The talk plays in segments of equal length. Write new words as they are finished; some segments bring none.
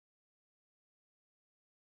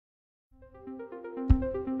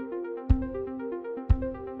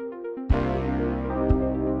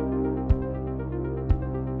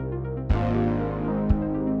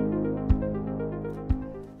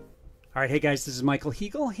All right, hey guys, this is Michael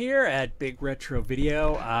Hegel here at Big Retro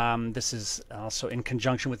Video. This is also in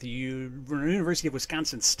conjunction with the University of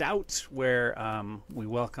Wisconsin Stout, where we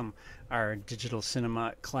welcome our digital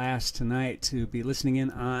cinema class tonight to be listening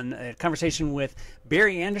in on a conversation with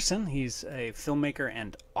Barry Andersson. He's a filmmaker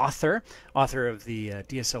and author of the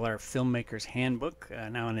DSLR Filmmakers Handbook,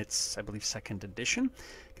 now in its, I believe, second edition.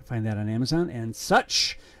 You can find that on Amazon and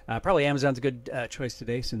such. Probably Amazon's a good choice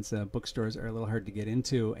today since bookstores are a little hard to get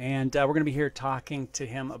into. And we're going to be here talking to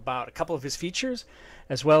him about a couple of his features,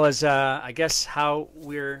 as well as, I guess, how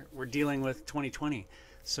we're dealing with 2020.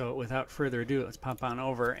 So without further ado, let's pop on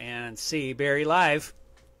over and see Barry live.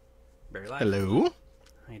 Barry live. Hello.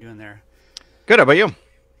 How you doing there? Good. How about you?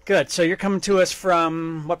 Good. So you're coming to us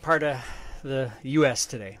from what part of the U.S.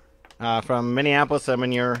 today? From Minneapolis. I'm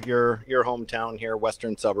in your hometown here,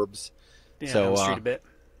 western suburbs. Yeah, so down the street a bit.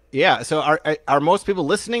 Yeah. So are most people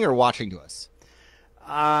listening or watching to us?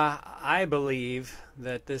 I believe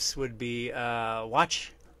that this would be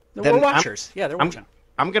watch. Then We're watchers. Yeah, they're watching.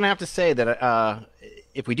 I'm gonna have to say that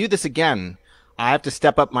if we do this again, I have to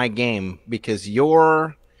step up my game because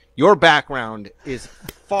your background is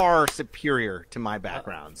far superior to my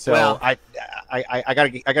background. So well, I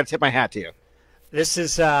gotta tip my hat to you. This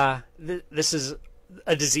is a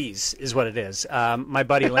disease, is what it is. My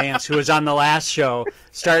buddy Lance, who was on the last show,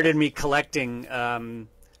 started me collecting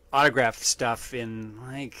autograph stuff in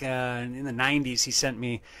in the 90s. He sent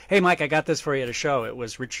me, "Hey Mike, I got this for you at a show." It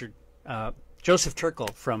was Joseph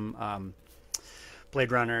Turkel from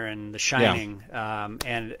Blade Runner and The Shining,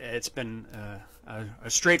 and it's been a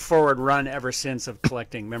straightforward run ever since of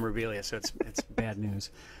collecting memorabilia. So it's bad news,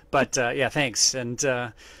 but yeah, thanks. And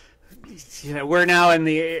we're now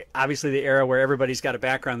in obviously the era where everybody's got a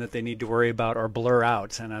background that they need to worry about or blur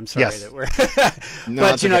out, and I'm sorry that we're. No,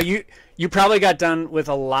 but you probably got done with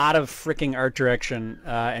a lot of freaking art direction,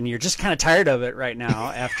 and you're just kind of tired of it right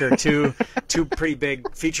now after two pretty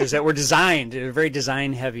big features that were designed, very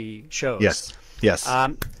design heavy shows. Yes.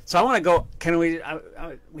 So I want to go. Can we?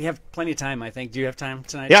 We have plenty of time, I think. Do you have time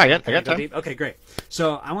tonight? Yeah, I got time. Deep? Okay, great.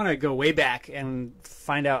 So I want to go way back and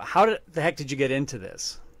find out the heck did you get into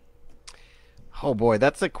this? Oh boy,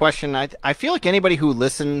 that's a question. I feel like anybody who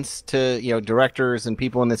listens to directors and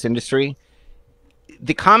people in this industry,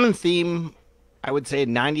 the common theme, I would say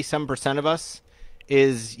 97% of us,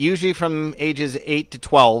 is usually from ages 8 to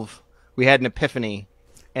 12. We had an epiphany,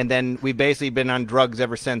 and then we've basically been on drugs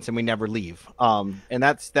ever since, and we never leave. And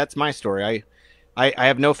that's my story. I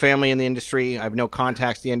have no family in the industry. I have no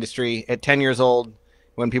contacts to the industry. At 10 years old,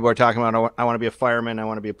 when people are talking about I want to be a fireman, I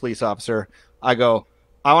want to be a police officer, I go,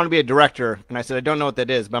 I want to be a director, and I said, I don't know what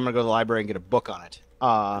that is, but I'm going to go to the library and get a book on it.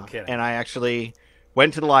 And I actually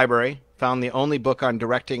went to the library, found the only book on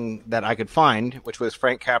directing that I could find, which was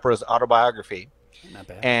Frank Capra's autobiography. Not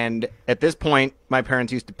bad. And at this point, my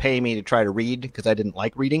parents used to pay me to try to read because I didn't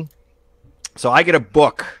like reading. So I get a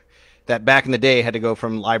book that back in the day had to go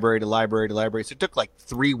from library to library to library. So it took like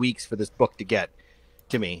 3 weeks for this book to get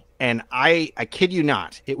to me. And I kid you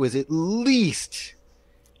not, it was at least...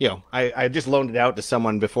 I just loaned it out to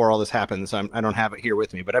someone before all this happened, so I don't have it here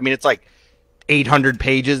with me. But I mean, it's like 800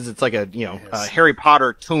 pages. It's like a Harry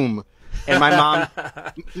Potter tomb. And my mom,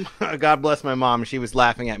 God bless my mom, she was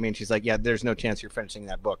laughing at me, and she's like, "Yeah, there's no chance you're finishing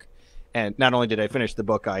that book." And not only did I finish the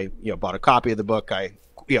book, I bought a copy of the book. I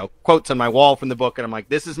quotes on my wall from the book, and I'm like,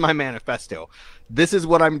 "This is my manifesto. This is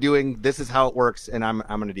what I'm doing. This is how it works, and I'm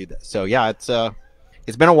going to do this." So yeah, it's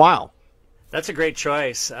been a while. That's a great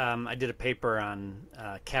choice. I did a paper on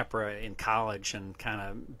Capra in college and kind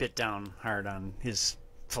of bit down hard on his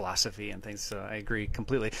philosophy and things, so I agree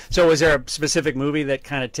completely. So was there a specific movie that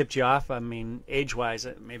kind of tipped you off? I mean, age-wise,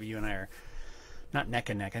 maybe you and I are not neck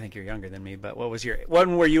and neck. I think you're younger than me, but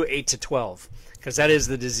when were you 8 to 12? Because that is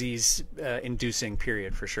the disease-inducing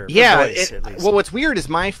period for sure. Yeah. Boys, at least. Well, what's weird is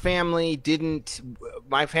my family didn't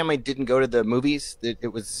go to the movies.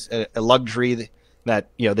 It was a luxury that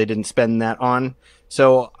they didn't spend that on.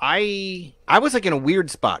 So I was like in a weird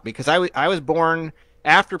spot because I was born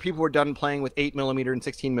after people were done playing with 8mm and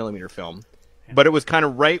 16mm film. Yeah. But it was kind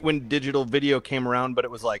of right when digital video came around, but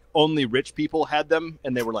it was like only rich people had them,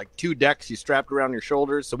 and they were like 2 decks you strapped around your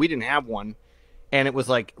shoulders. So we didn't have one. And it was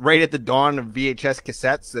like right at the dawn of VHS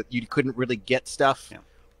cassettes that you couldn't really get stuff.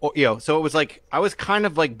 Yeah. So it was like I was kind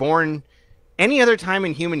of like born any other time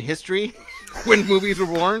in human history when movies were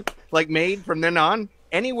born, like made from then on.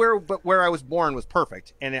 Anywhere but where I was born was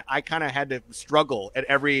perfect, and I kind of had to struggle at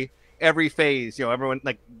every every phase. You know, everyone,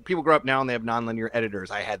 like, people grow up now and they have nonlinear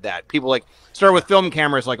editors. I had that. People like start with film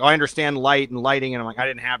cameras, like, oh, I understand light and lighting, and I'm like, I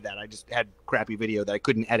didn't have that. I just had crappy video that I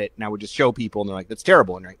couldn't edit, and I would just show people, and they're like, that's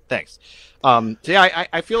terrible. And I'm like, thanks. So yeah,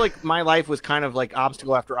 I feel like my life was kind of like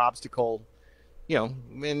obstacle after obstacle, you know,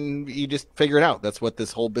 and you just figure it out. That's what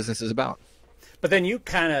this whole business is about. But then you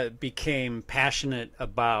kind of became passionate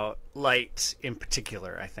about light in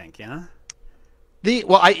particular, I think, yeah?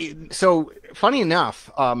 So funny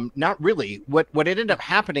enough, not really. What ended up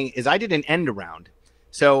happening is I did an end around.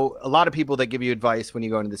 So a lot of people that give you advice when you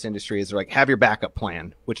go into this industry is they're like, have your backup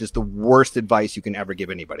plan, which is the worst advice you can ever give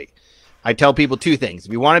anybody. I tell people two things.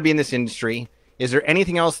 If you want to be in this industry, is there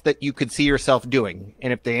anything else that you could see yourself doing?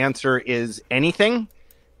 And if the answer is anything,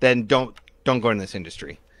 then don't go into this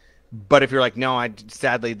industry. But if you're like, no,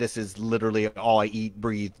 sadly, this is literally all I eat,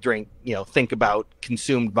 breathe, drink, you know, think about,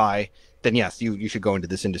 consumed by, then yes, you should go into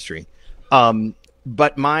this industry.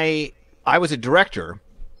 But I was a director,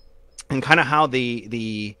 and kind of how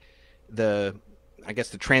the I guess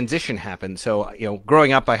the transition happened. So, you know,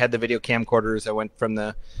 growing up, I had the video camcorders. I went from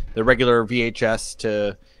the regular VHS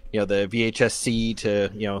to, you know, the VHS-C to,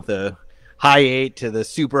 you know, the high 8 to the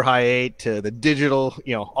super high 8 to the digital,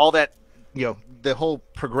 you know, all that, you know, the whole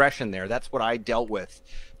progression there. That's what I dealt with.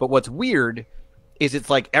 But what's weird is it's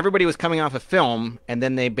like everybody was coming off a film, and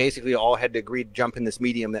then they basically all had to agree to jump in this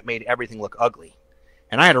medium that made everything look ugly.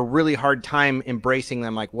 And I had a really hard time embracing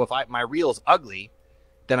them. Like, well, if my reel's ugly,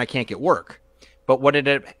 then I can't get work. But what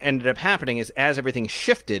ended up happening is, as everything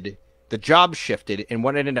shifted, the job shifted, and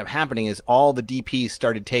what ended up happening is all the DPs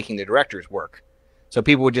started taking the director's work. So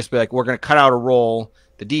people would just be like, we're going to cut out a roll.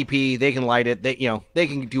 The DP, they can light it. They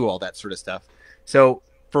can do all that sort of stuff. So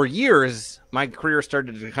for years, my career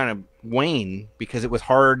started to kind of wane because it was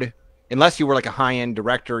hard. Unless you were like a high-end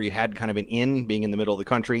director, you had kind of an in, being in the middle of the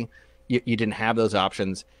country. You didn't have those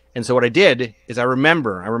options. And so what I did is I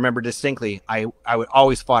remember distinctly, I would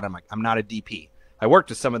always fought. I'm like, I'm not a DP. I worked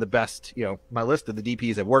with some of the best, you know, my list of the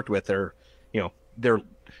DPs I've worked with are, you know, they're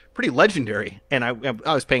pretty legendary. And I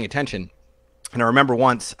was paying attention. And I remember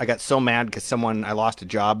once I got so mad because I lost a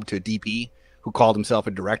job to a DP who called himself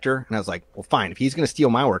a director. And I was like, well, fine. If he's going to steal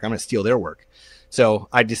my work, I'm going to steal their work. So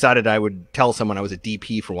I decided I would tell someone I was a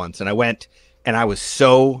DP for once. And I went, and I was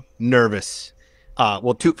so nervous.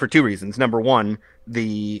 For two reasons. Number one,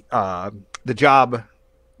 the job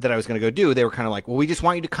that I was going to go do, they were kind of like, well, we just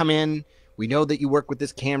want you to come in. We know that you work with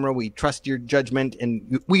this camera. We trust your judgment,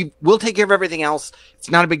 and we'll take care of everything else.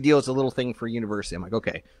 It's not a big deal. It's a little thing for university. I'm like,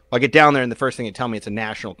 okay. Well, I get down there, and the first thing they tell me, it's a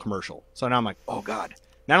national commercial. So now I'm like, oh God.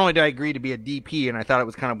 Not only did I agree to be a DP, and I thought it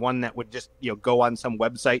was kind of one that would just, you know, go on some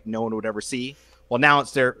website and no one would ever see. Well, now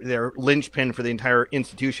it's their linchpin for the entire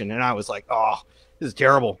institution, and I was like, oh, this is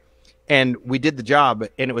terrible. And we did the job,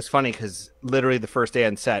 and it was funny because literally the first day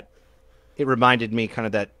on set, it reminded me kind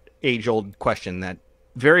of that age-old question that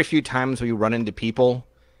very few times will you run into people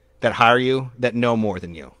that hire you that know more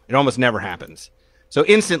than you. It almost never happens. So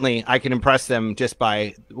instantly, I can impress them just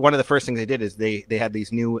by, one of the first things they did is they had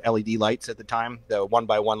these new LED lights at the time, the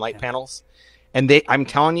 1x1 light panels. And I'm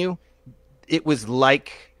telling you, it was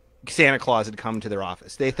like Santa Claus had come to their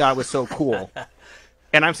office. They thought it was so cool.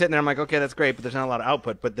 And I'm sitting there, I'm like, okay, that's great, but there's not a lot of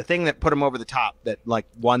output. But the thing that put them over the top, that like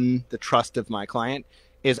won the trust of my client,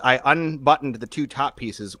 is I unbuttoned the two top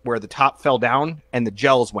pieces where the top fell down and the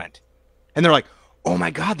gels went. And they're like, oh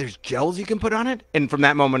my God, there's gels you can put on it? And from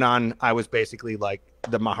that moment on, I was basically like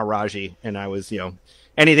the Maharaji, and I was, you know,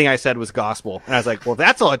 anything I said was gospel. And I was like, well, if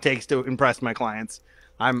that's all it takes to impress my clients,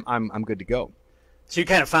 I'm good to go. So you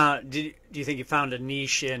kind of found, do you think you found a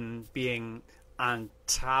niche in being on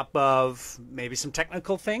top of maybe some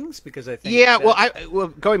technical things? Because I think well,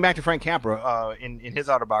 going back to Frank Capra, in his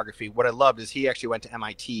autobiography, what I loved is he actually went to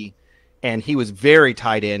MIT, and he was very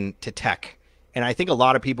tied in to tech. And I think a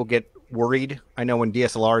lot of people get worried. I know when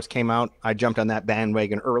DSLRs came out, I jumped on that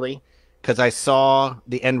bandwagon early because I saw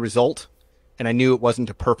the end result, and I knew it wasn't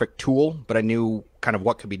a perfect tool, but I knew kind of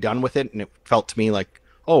what could be done with it. And it felt to me like,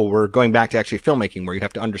 oh, we're going back to actually filmmaking, where you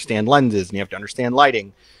have to understand lenses and you have to understand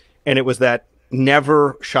lighting. And it was that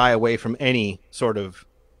never shy away from any sort of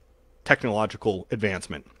technological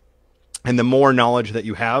advancement. And the more knowledge that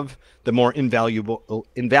you have, the more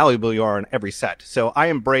invaluable you are on every set. So I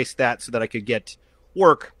embraced that so that I could get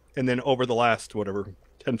work. And then over the last,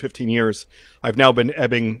 10, 15 years, I've now been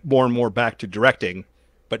ebbing more and more back to directing.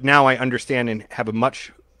 But now I understand and have a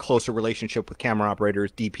much closer relationship with camera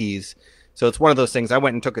operators, DPs. So it's one of those things. I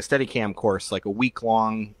went and took a Steadicam course, like a week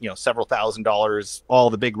long, several $1,000s, all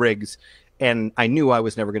the big rigs. And I knew I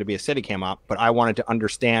was never going to be a Steadicam op, but I wanted to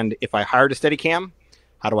understand, if I hired a Steadicam,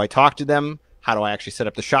 how do I talk to them? How do I actually set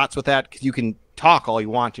up the shots with that? Because you can talk all you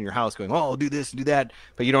want in your house going, oh, do this, do that,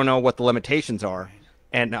 but you don't know what the limitations are.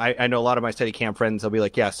 And I know a lot of my Steadicam friends, they'll be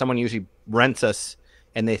like, yeah, someone usually rents us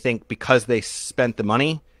and they think because they spent the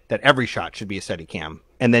money that every shot should be a Steadicam.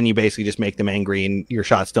 And then you basically just make them angry and your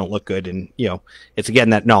shots don't look good. And, you know, it's again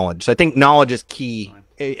that knowledge. So I think knowledge is key.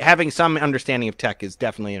 Having some understanding of tech is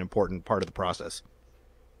definitely an important part of the process.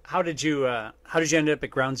 How did you end up at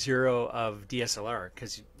ground zero of DSLR?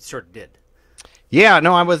 Because you sort of did. Yeah,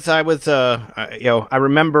 no, I was, you know, I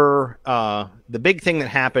remember the big thing that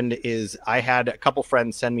happened is I had a couple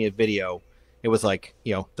friends send me a video. It was like,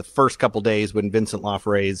 you know, the first couple days when Vincent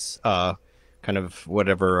Lafraie's kind of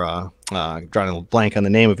whatever, drawing a blank on the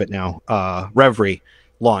name of it now, Reverie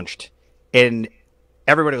launched. And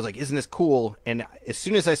everybody was like, isn't this cool? And as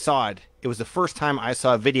soon as I saw it, it was the first time I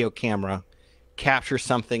saw a video camera capture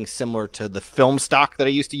something similar to the film stock that I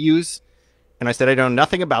used to use. And I said, I know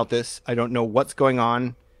nothing about this. I don't know what's going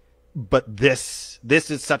on, but this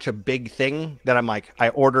is such a big thing that I'm like, I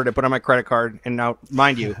ordered it, put on my credit card. And now,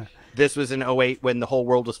 mind you, this was in 2008 when the whole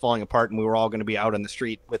world was falling apart and we were all going to be out on the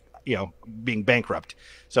street with, you know, being bankrupt.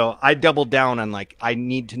 So I doubled down on like, I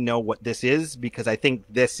need to know what this is because I think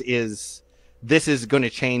this is going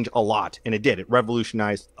to change a lot. And it did. It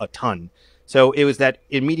revolutionized a ton. So it was that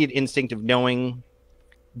immediate instinct of knowing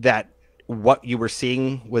that what you were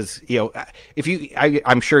seeing was, you know, if you,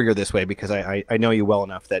 I'm sure you're this way because I know you well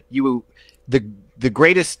enough that the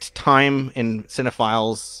greatest time in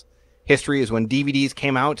cinephiles history is when DVDs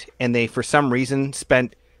came out and they, for some reason,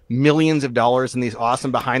 spent millions of dollars in these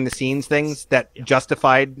awesome behind the scenes things that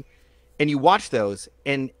justified, and you watch those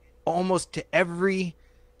and almost to every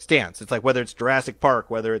stance, it's like whether it's Jurassic Park,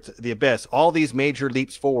 whether it's The Abyss, all these major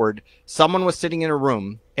leaps forward, someone was sitting in a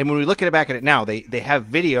room, and when we look back at it now, they have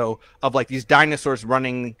video of like these dinosaurs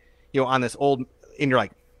running, you know, on this old, and you're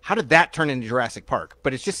like, how did that turn into Jurassic Park?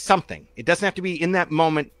 But it's just something. It doesn't have to be in that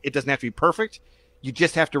moment. It doesn't have to be perfect. You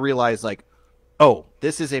just have to realize like, oh,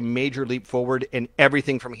 this is a major leap forward and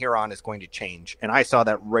everything from here on is going to change. And I saw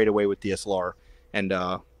that right away with DSLR. And,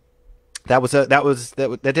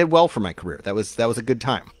 that did well for my career. That was a good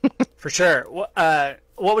time. For sure.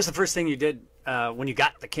 What was the first thing you did when you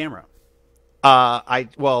got the camera? What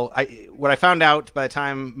I found out by the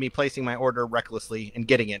time me placing my order recklessly and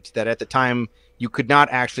getting it, that at the time you could not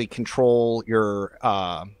actually control your,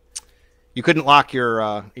 you couldn't lock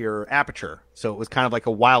your aperture. So it was kind of like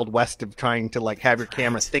a wild west of trying to like have your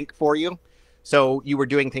camera think for you. So you were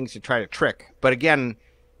doing things to try to trick. But again,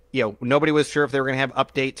 you know, nobody was sure if they were going to have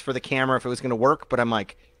updates for the camera, if it was going to work. But I'm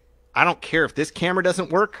like, I don't care if this camera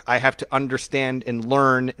doesn't work. I have to understand and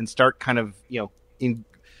learn and start kind of, you know,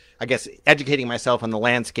 I guess, educating myself on the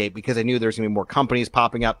landscape because I knew there's going to be more companies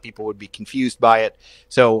popping up. People would be confused by it.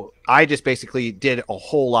 So I just basically did a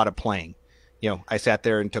whole lot of playing. You know, I sat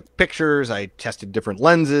there and took pictures. I tested different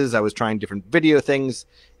lenses. I was trying different video things.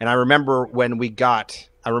 And I remember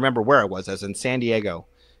I remember where I was in San Diego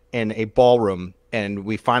in a ballroom. And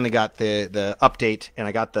we finally got the update, and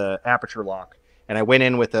I got the aperture lock. And I went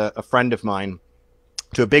in with a friend of mine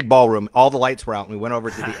to a big ballroom. All the lights were out, and we went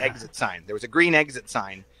over to the exit sign. There was a green exit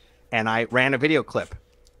sign, and I ran a video clip.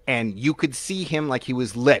 And you could see him like he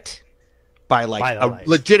was lit by like a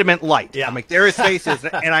legitimate light. Yeah. I'm like, there his face is.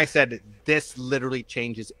 And I said, this literally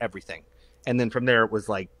changes everything. And then from there, it was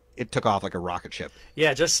like, it took off like a rocket ship.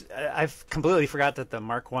 Yeah, I've completely forgot that the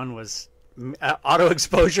Mark I was auto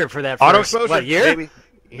exposure for that first what, year maybe.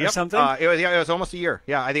 Or something. It was almost a year.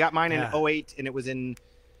 Yeah, I got mine in 2008, and it was in,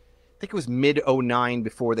 I think it was mid 2009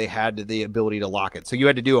 before they had the ability to lock it. So you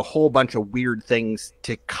had to do a whole bunch of weird things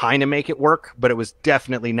to kind of make it work, but it was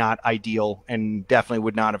definitely not ideal, and definitely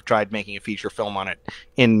would not have tried making a feature film on it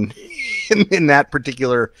in that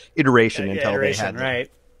particular iteration until they had right.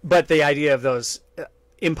 But the idea of those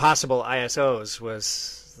impossible ISOs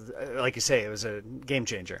was, like you say, it was a game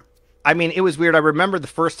changer. I mean, it was weird. I remember the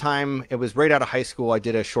first time, it was right out of high school, I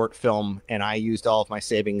did a short film, and I used all of my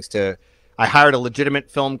savings I hired a legitimate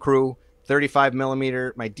film crew, 35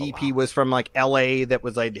 millimeter. My DP was from like LA that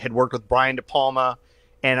was, I had worked with Brian De Palma.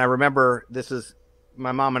 And I remember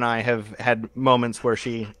my mom and I have had moments where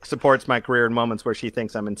she supports my career and moments where she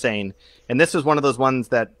thinks I'm insane. And this was one of those ones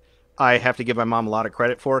that I have to give my mom a lot of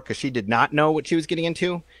credit for because she did not know what she was getting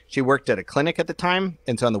into. She worked at a clinic at the time.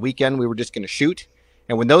 And so on the weekend, we were just going to shoot.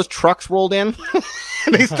 And when those trucks rolled in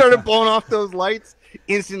and they started blowing off those lights,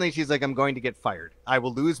 instantly she's like, I'm going to get fired. I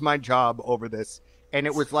will lose my job over this. And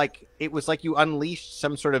it was like you unleashed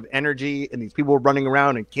some sort of energy, and these people were running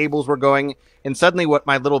around and cables were going. And suddenly what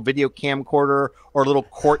my little video camcorder or little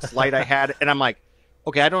quartz light I had, and I'm like,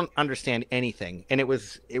 okay, I don't understand anything. And that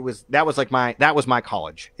was my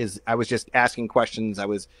college. I was just asking questions. I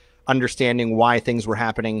understanding why things were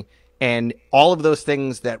happening. And all of those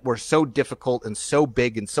things that were so difficult and so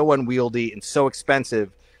big and so unwieldy and so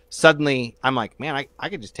expensive, suddenly I'm like, man, I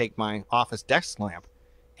could just take my office desk lamp.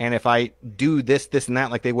 And if I do this, this, and that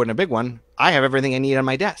like they would in a big one, I have everything I need on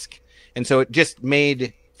my desk. And so it just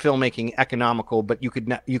made filmmaking economical, but you could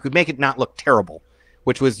make it not look terrible,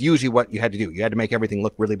 which was usually what you had to do. You had to make everything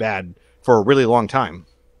look really bad for a really long time.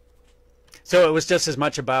 So it was just as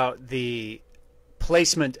much about the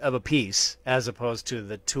placement of a piece as opposed to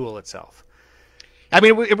the tool itself. I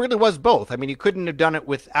mean, it really was both. I mean, you couldn't have done it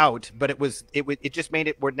without, but it just made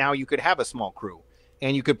it where now you could have a small crew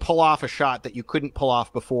and you could pull off a shot that you couldn't pull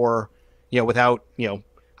off before, without,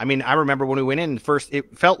 I mean, I remember when we went in first,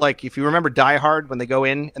 it felt like, if you remember Die Hard, when they go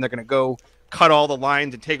in and they're going to go cut all the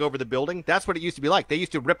lines and take over the building, that's what it used to be like. They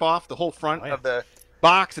used to rip off the whole front of the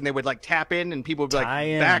box and they would like tap in and people would be like,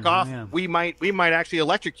 back off. Yeah. We might actually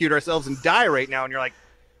electrocute ourselves and die right now. And you're like,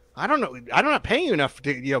 I don't know. I'm not paying you enough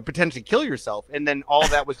to, potentially kill yourself. And then all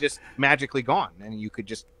that was just magically gone and you could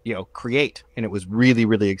just, create. And it was really,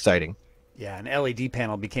 really exciting. Yeah. An LED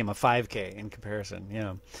panel became a 5K in comparison.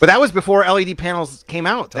 Yeah. But that was before LED panels came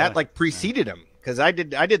out. Totally. That like preceded them. Cause I did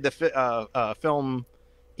the film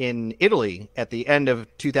in Italy at the end of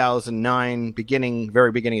 2009,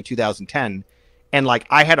 very beginning of 2010. And like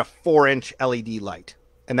I had a 4-inch LED light,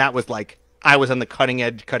 and that was like I was on the cutting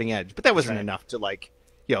edge. But that wasn't enough to like,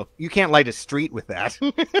 you can't light a street with that.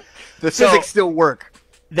 The physics still work.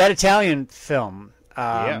 That Italian film,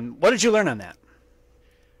 what did you learn on that?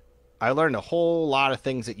 I learned a whole lot of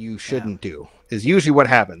things that you shouldn't do. Is usually what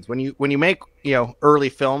happens when you make early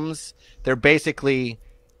films. They're basically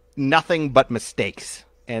nothing but mistakes,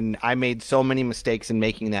 and I made so many mistakes in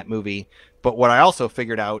making that movie. But what I also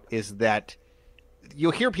figured out is that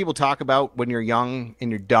you'll hear people talk about when you're young and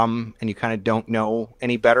you're dumb and you kind of don't know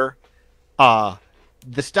any better. The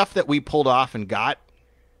stuff that we pulled off and got,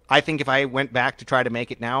 I think if I went back to try to make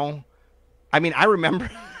it now, I mean, I remember,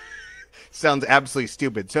 sounds absolutely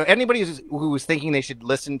stupid. So anybody who was thinking they should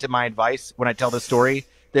listen to my advice when I tell this story,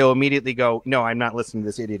 they'll immediately go, no, I'm not listening to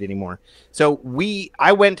this idiot anymore. So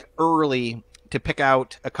I went early to pick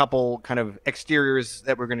out a couple kind of exteriors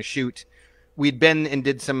that we're going to shoot. We'd been and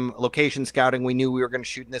did some location scouting. We knew we were going to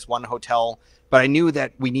shoot in this one hotel, but I knew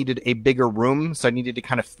that we needed a bigger room, so I needed to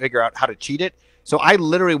kind of figure out how to cheat it. So I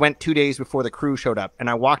literally went 2 days before the crew showed up, and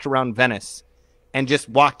I walked around Venice and just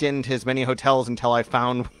walked into as many hotels until I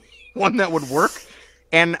found one that would work.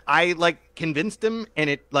 And I like convinced them, and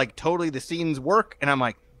it like totally the scenes work. And I'm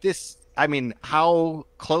like, how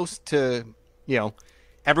close to,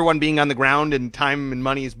 everyone being on the ground and time and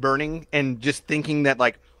money is burning, and just thinking that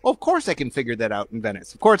like, oh, of course I can figure that out in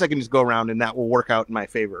Venice. Of course I can just go around and that will work out in my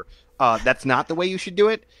favor. That's not the way you should do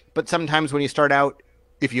it. But sometimes when you start out,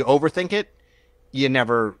 if you overthink it, you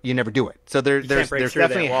never do it. So there's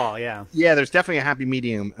definitely that wall, yeah. Yeah, there's definitely a happy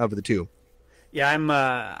medium of the two. Yeah,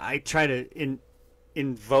 I try to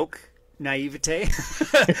invoke naivete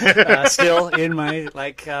still in my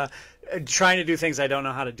trying to do things I don't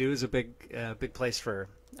know how to do is a big place for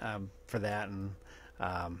that, and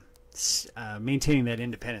maintaining that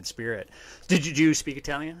independent spirit. Do you speak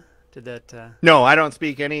Italian? Did that? No, I don't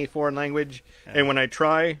speak any foreign language, and when I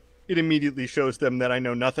try, it immediately shows them that I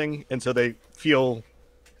know nothing, and so they feel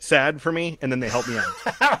sad for me, and then they help me out.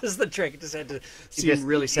 That was the trick. It just had to seem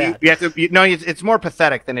really sad. You have to, it's more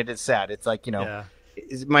pathetic than it is sad. It's like,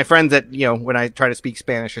 my friends that, when I try to speak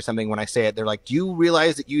Spanish or something, when I say it, they're like, do you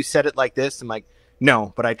realize that you said it like this? I'm like,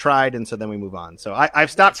 no, but I tried, and so then we move on. So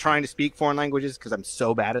I've stopped trying to speak foreign languages because I'm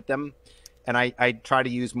so bad at them, and I try to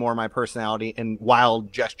use more of my personality and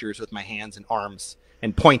wild gestures with my hands and arms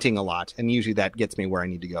and pointing a lot, and usually that gets me where I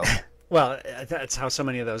need to go. Well, that's how so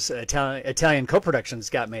many of those Italian co-productions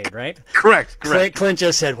got made, right? Correct. Clint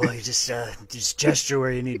just said, well, you just gesture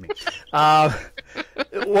where you need me.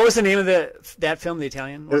 What was the name of that film, the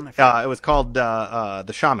Italian one? It was called The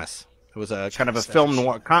Shamus. It was a kind of a film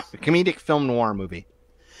noir, comedic film noir movie.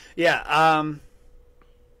 Yeah,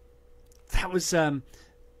 that was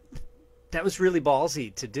really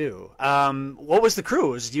ballsy to do. What was the crew?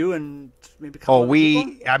 It was you and maybe a couple other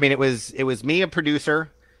people? I mean, it was me, a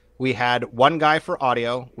producer. We had one guy for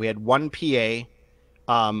audio. We had one PA.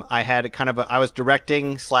 I had I was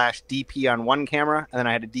directing / DP on one camera, and then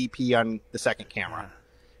I had a DP on the second camera.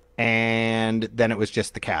 And then it was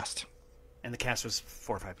just the cast. And the cast was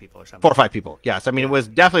 4 or 5 people or something. 4 or 5 people, yes. I mean, it was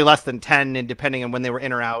definitely less than 10, and depending on when they were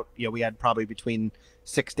in or out, we had probably between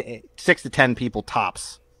 6 to 10 people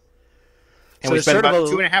tops. And so we spent about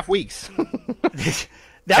 2.5 weeks.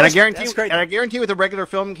 I guarantee with a regular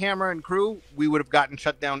film camera and crew, we would have gotten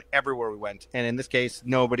shut down everywhere we went. And in this case,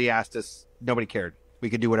 nobody asked us. Nobody cared. we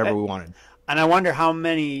could do whatever we wanted. And I wonder how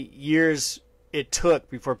many years it took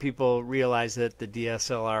before people realized that the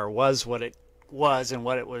DSLR was what it was and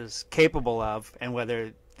what it was capable of, and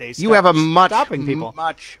whether they you have a stopping people.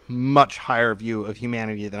 much higher view of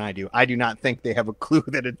humanity than I do. I do not think they have a clue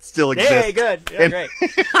that it still exists. Yeah, good. Yeah, great.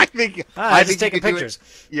 I think I just taking pictures.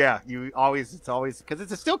 Yeah, it's always because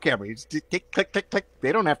it's a still camera. You just click, click, click, click.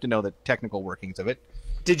 They don't have to know the technical workings of it.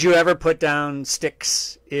 Did you ever put down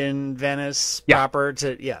sticks in Venice proper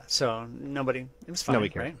to? Yeah, so nobody. It was fine. Nobody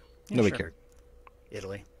cared. Right? Yeah, nobody cared.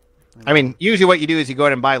 Italy. I mean, usually what you do is you go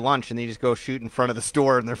out and buy lunch, and then you just go shoot in front of the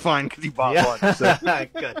store, and they're fine because you bought lunch. So.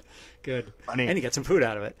 Good. Funny. And you get some food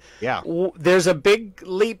out of it. Yeah. There's a big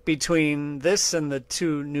leap between this and the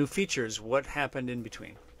two new features. What happened in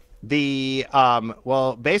between?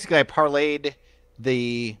 Well, basically, I parlayed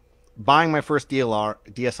buying my first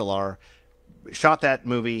DSLR, shot that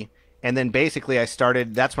movie, and then basically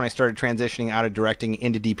that's when I started transitioning out of directing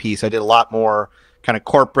into DP. So I did a lot more kind of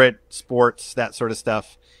corporate, sports, that sort of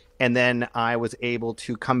stuff. And then I was able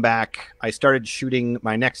to come back. I started shooting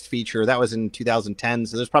my next feature. That was in 2010.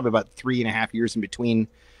 So there's probably about 3.5 years in between.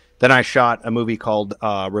 Then I shot a movie called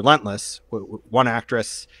Relentless, one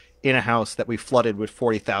actress in a house that we flooded with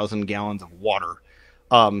 40,000 gallons of water.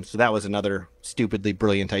 So that was another stupidly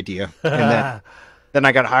brilliant idea. And then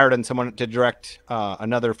I got hired on someone to direct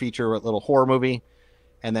another feature, a little horror movie.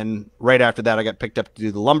 And then right after that, I got picked up to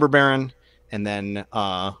do The Lumber Baron. And then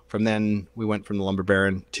from then we went from The Lumber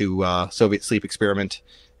Baron to Soviet Sleep Experiment.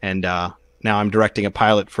 And now I'm directing a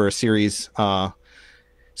pilot for a series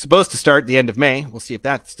supposed to start the end of May. We'll see if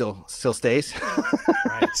that still stays.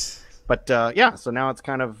 Right. But so now it's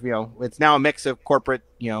kind of, it's now a mix of corporate,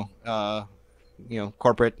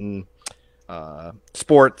 corporate and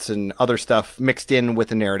sports and other stuff mixed in with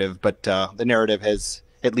the narrative. But the narrative has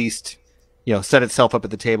at least set itself up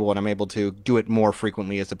at the table, and I'm able to do it more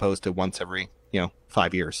frequently as opposed to once every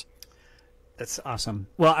 5 years. That's awesome.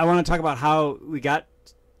 Well, I want to talk about how we got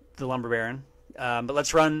The Lumber Baron, but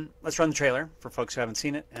let's run the trailer for folks who haven't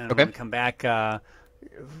seen it, and when we come back,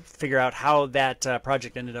 figure out how that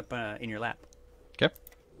project ended up in your lap. Okay.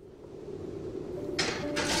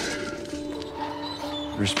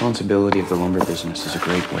 The responsibility of the lumber business is a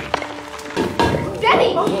great weight.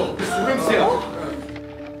 Daddy!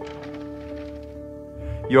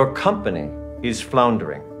 Your company is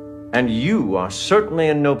floundering, and you are certainly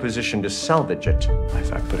in no position to salvage it.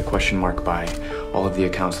 I've put a question mark by all of the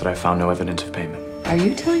accounts that I found no evidence of payment. Are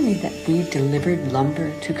you telling me that we delivered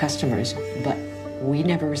lumber to customers, but we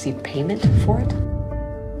never received payment for it?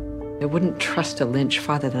 I wouldn't trust a Lynch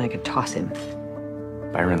farther than I could toss him.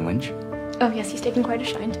 Byron Lynch? Oh, yes, he's taken quite a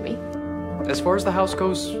shine to me. As far as the house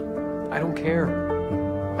goes, I don't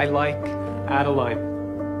care. I like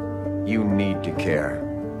Adeline. You need to care.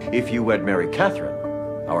 If you wed Mary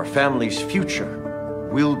Catherine, our family's future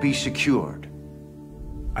will be secured.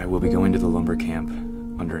 I will be going to the lumber camp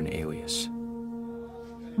under an alias.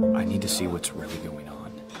 I need to see what's really going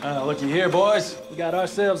on. Looky here, boys. We got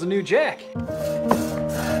ourselves a new jack.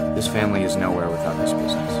 This family is nowhere without this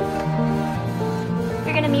business.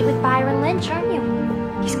 You're gonna meet with Byron Lynch, aren't you?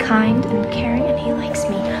 He's kind and caring and he likes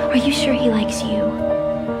me. Are you sure he likes you?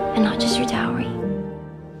 And not just your dowry?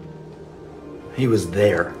 He was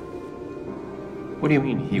there. What do you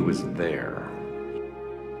mean he was there?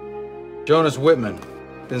 Jonas Whitman.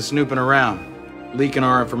 Been snooping around, leaking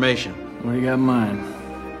our information. What do you got in mind?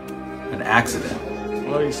 An accident.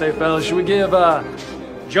 What do you say, fellas? Should we give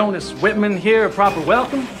Jonas Whitman here a proper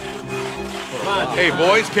welcome? Hey,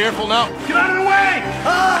 boys, careful now. Get out of the way!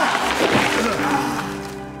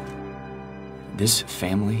 This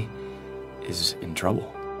family is in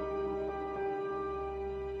trouble.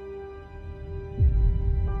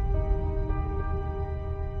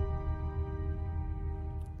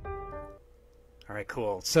 All right,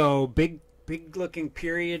 cool. So big looking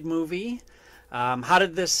period movie. How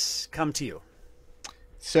did this come to you?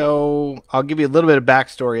 So I'll give you a little bit of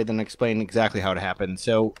backstory and then explain exactly how it happened.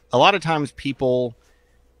 So a lot of times people,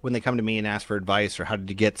 when they come to me and ask for advice or how did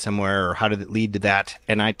you get somewhere or how did it lead to that,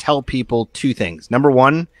 and I tell people two things. Number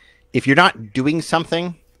one, if you're not doing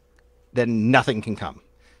something, then nothing can come.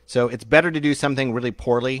 So it's better to do something really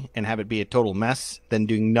poorly and have it be a total mess than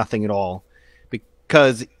doing nothing at all.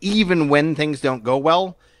 Because even when things don't go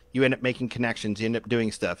well, you end up making connections, you end up doing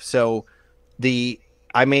stuff. So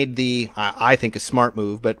I made I think a smart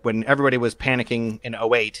move, but when everybody was panicking in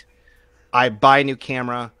 '08, I buy a new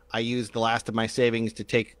camera. I used the last of my savings to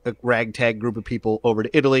take a ragtag group of people over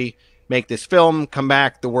to Italy, make this film, come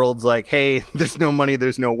back. The world's like, hey, there's no money,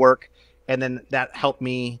 there's no work. And then that helped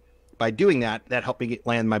me, by doing that helped me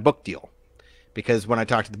land my book deal. Because when I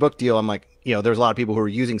talked to the book deal, I'm like, there's a lot of people who were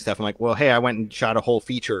using stuff. I'm like, well, hey, I went and shot a whole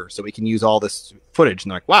feature so we can use all this footage.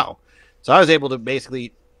 And they're like, wow. So I was able to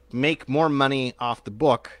basically make more money off the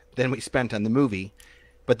book than we spent on the movie.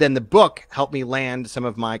 But then the book helped me land some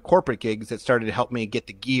of my corporate gigs that started to help me get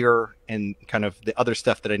the gear and kind of the other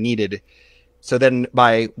stuff that I needed. So then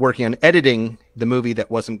by working on editing the movie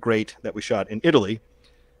that wasn't great that we shot in Italy,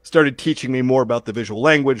 started teaching me more about the visual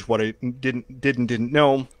language, what I didn't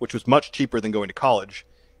know, which was much cheaper than going to college.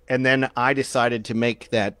 And then I decided to make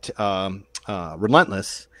that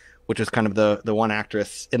Relentless, which was kind of the one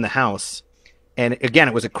actress in the house. And again,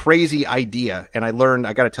 it was a crazy idea. And I learned,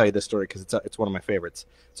 I got to tell you this story because it's one of my favorites.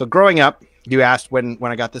 So growing up, you asked when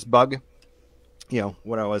I got this bug,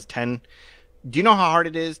 when I was 10, do you know how hard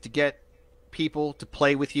it is to get people to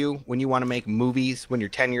play with you when you want to make movies when you're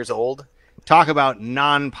 10 years old? Talk about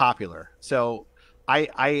non-popular. So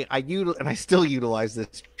I still utilize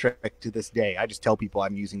this trick to this day. I just tell people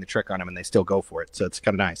I'm using the trick on them and they still go for it. So it's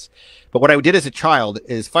kind of nice. But what I did as a child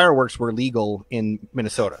is fireworks were legal in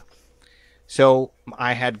Minnesota. So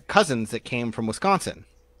I had cousins that came from Wisconsin.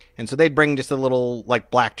 And so they'd bring just a little,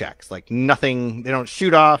 like, blackjacks, like nothing. They don't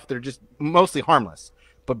shoot off. They're just mostly harmless.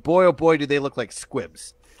 But boy, oh boy, do they look like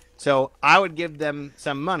squibs. So I would give them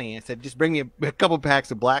some money. I said, just bring me a couple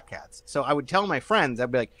packs of Black Cats. So I would tell my friends,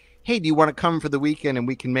 I'd be like, hey, do you want to come for the weekend and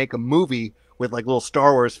we can make a movie with like little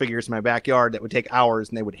Star Wars figures in my backyard that would take hours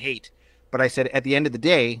and they would hate. But I said, at the end of the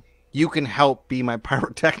day, you can help be my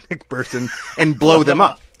pyrotechnic person and blow them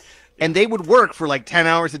up. And they would work for like 10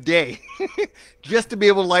 hours a day just to be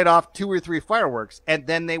able to light off 2 or 3 fireworks. And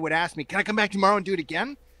then they would ask me, can I come back tomorrow and do it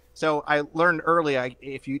again? So I learned early,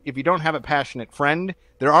 if you don't have a passionate friend,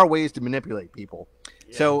 there are ways to manipulate people.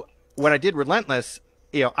 Yeah. So when I did Relentless,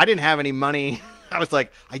 I didn't have any money. I was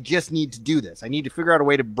like, I just need to do this. I need to figure out a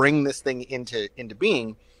way to bring this thing into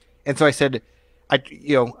being. And so I said,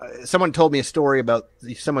 someone told me a story about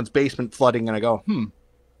someone's basement flooding, and I go,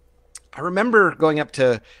 I remember going up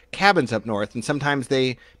to cabins up north, and sometimes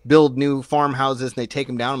they build new farmhouses and they take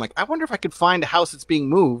them down. I'm like, I wonder if I could find a house that's being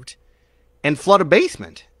moved and flood a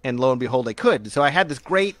basement. And lo and behold, I could. So I had this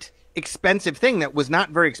great expensive thing that was not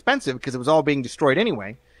very expensive because it was all being destroyed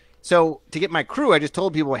anyway. So to get my crew, I just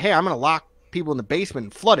told people, hey, I'm going to lock people in the basement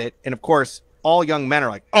and flood it. And of course, all young men are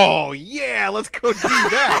like, oh yeah, let's go do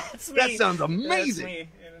that. That sounds amazing.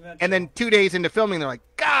 And then 2 days into filming, they're like,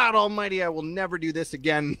 God almighty, I will never do this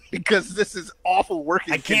again because this is awful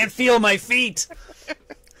working. I can't feel my feet.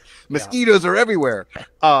 Mosquitoes are everywhere.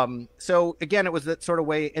 So again, it was that sort of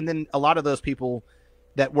way. And then a lot of those people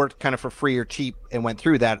that worked kind of for free or cheap and went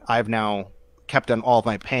through that, I've now kept on all of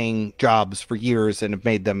my paying jobs for years and have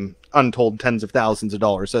made them untold tens of thousands of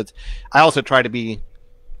dollars. So I also try to be,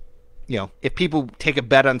 if people take a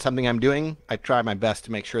bet on something I'm doing, I try my best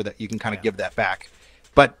to make sure that you can kind of give that back.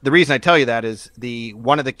 But the reason I tell you that is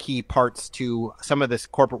one of the key parts to some of this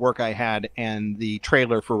corporate work I had and the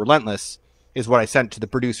trailer for Relentless is what I sent to the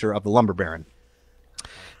producer of The Lumber Baron.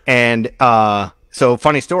 And so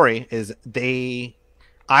funny story is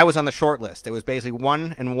I was on the short list. It was basically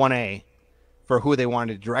 1 and 1A for who they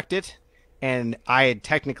wanted to direct it. And I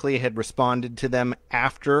had responded to them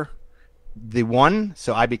after the 1.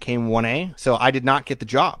 So I became 1A. So I did not get the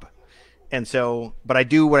job. And so, but I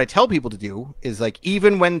do what I tell people to do is like,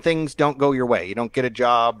 even when things don't go your way, you don't get a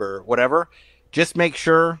job or whatever, just make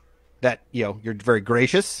sure that, you're very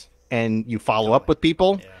gracious and you follow up with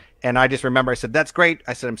people. Yeah. And I just remember I said, that's great.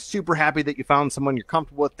 I said, I'm super happy that you found someone you're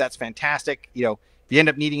comfortable with. That's fantastic. If you end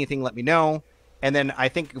up needing anything, let me know. And then I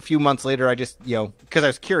think a few months later, I just, because I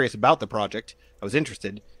was curious about the project, I was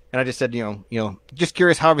interested. And I just said, just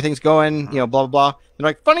curious how everything's going, blah, blah, blah. They're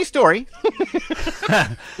like, funny story.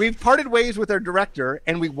 We've parted ways with our director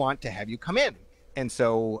and we want to have you come in. And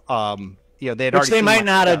so, they had already. Which they might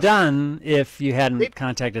not have done if you hadn't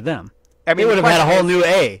contacted them. I mean, they would have had a whole new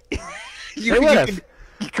A. They would have.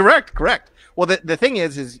 Correct. Well, the thing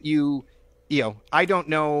is I don't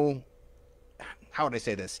know. How would I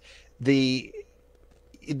say this?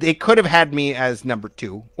 They could have had me as number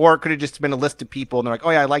 2, or it could have just been a list of people, and they're like,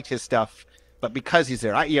 "Oh yeah, I liked his stuff," but because he's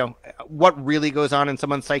there, what really goes on in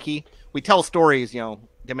someone's psyche? We tell stories, to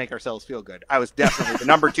make ourselves feel good. I was definitely the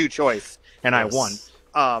number 2 choice, and yes. I won.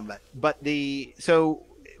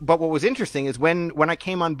 But what was interesting is when I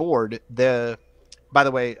came on board, by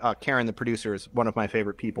the way, Karen, the producer, is one of my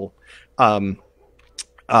favorite people.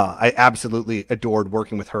 I absolutely adored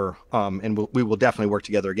working with her, and we will definitely work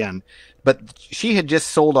together again. But she had just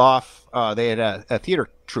sold off. They had a theater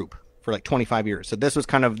troupe for like 25 years. So this was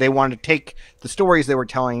kind of, they wanted to take the stories they were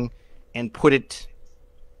telling and put it,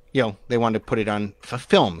 they wanted to put it on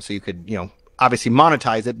film so you could, obviously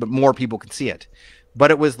monetize it, but more people could see it. But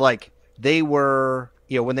it was like they were,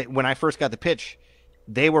 when I first got the pitch,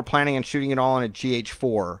 they were planning on shooting it all on a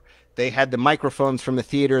GH4. They had the microphones from the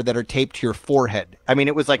theater that are taped to your forehead. I mean,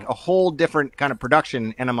 it was like a whole different kind of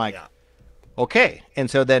production. And I'm like, okay. And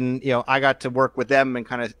so then, I got to work with them and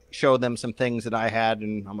kind of show them some things that I had.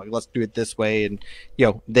 And I'm like, let's do it this way. And,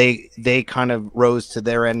 they kind of rose to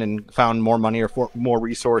their end and found more money or more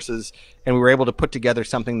resources. And we were able to put together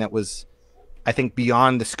something that was, I think,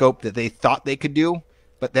 beyond the scope that they thought they could do.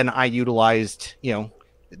 But then I utilized,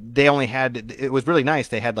 they only had, it was really nice.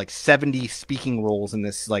 They had like 70 speaking roles in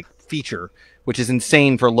this like feature, which is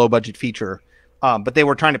insane for a low budget feature. But they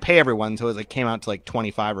were trying to pay everyone. So it was like came out to like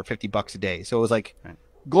 25 or $50 a day. So it was like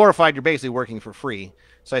glorified. You're basically working for free.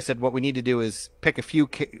 So I said, what we need to do is pick a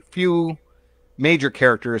few major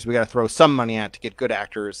characters we got to throw some money at to get good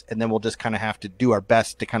actors. And then we'll just kind of have to do our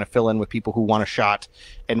best to kind of fill in with people who want a shot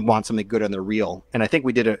and want something good on their reel. And I think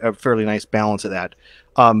we did a fairly nice balance of that.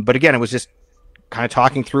 But again, it was just kind of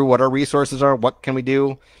talking through what our resources are, what can we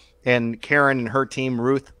do. And Karen and her team,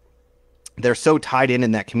 Ruth, they're so tied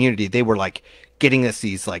in that community. They were like getting us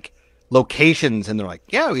these like locations, and they're like,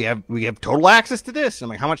 yeah, we have total access to this. And I'm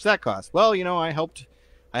like, how much that cost? Well, I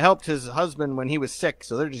helped his husband when he was sick,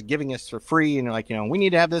 so they're just giving us for free. And they're like, we need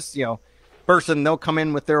to have this, person. They'll come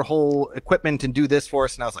in with their whole equipment and do this for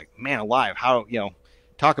us. And I was like, man alive, how,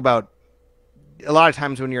 talk about a lot of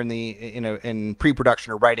times when you're in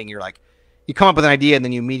pre-production or writing, you're like, you come up with an idea and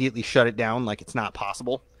then you immediately shut it down like it's not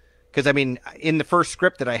possible. Because, I mean, in the first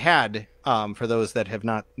script that I had, for those that have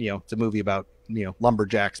not, it's a movie about,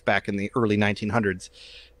 lumberjacks back in the early 1900s.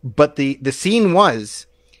 But the scene was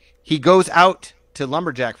he goes out to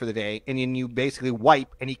lumberjack for the day, and then you basically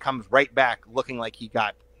wipe, and he comes right back looking like he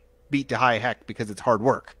got beat to high heck because it's hard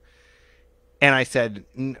work. And I said,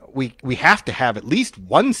 we have to have at least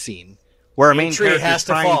one scene where a main character is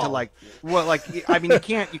trying to I mean, you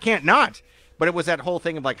can't not. But it was that whole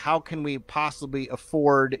thing of like, how can we possibly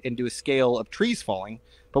afford and do a scale of trees falling?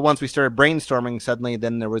 But once we started brainstorming, suddenly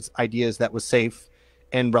then there was ideas that was safe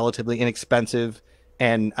and relatively inexpensive.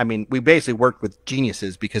 And I mean, we basically worked with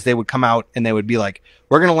geniuses because they would come out and they would be like,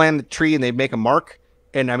 we're going to land the tree, and they'd make a mark.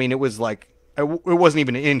 And I mean, it was like, it wasn't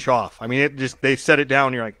even an inch off. I mean, they set it down.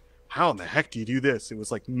 And you're like, how in the heck do you do this? It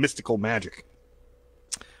was like mystical magic.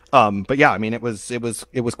 But yeah, I mean, it was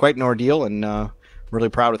quite an ordeal, and really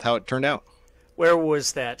proud with how it turned out. Where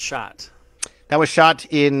was that shot? That was shot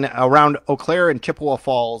in around Eau Claire and Chippewa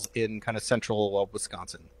Falls in kind of central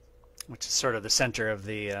Wisconsin, which is sort of the center of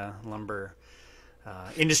the lumber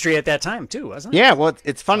industry at that time too, wasn't it? Yeah, well,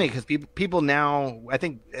 it's funny because people now, I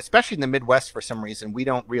think, especially in the Midwest, for some reason, we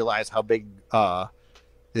don't realize how big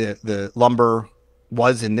the lumber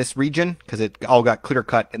was in this region because it all got clear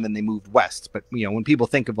cut and then they moved west. But when people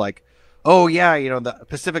think of like, oh yeah, the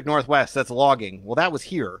Pacific Northwest, that's logging. Well, that was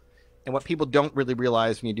here. And what people don't really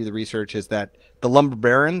realize when you do the research is that the lumber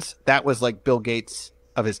barons, that was like Bill Gates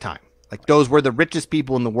of his time. Like those were the richest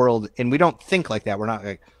people in the world. And we don't think like that. We're not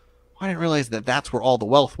like, I didn't realize that that's where all the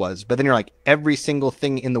wealth was. But then you're like, every single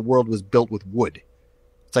thing in the world was built with wood.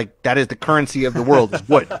 It's like, that is the currency of the world, is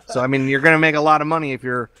wood. So, I mean, you're going to make a lot of money if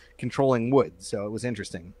you're controlling wood. So it was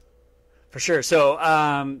interesting. For sure. So,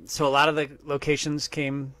 so a lot of the locations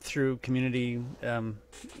came through community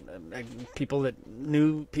people that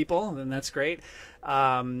knew people, and that's great.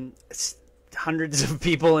 Hundreds of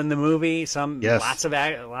people in the movie. Some lots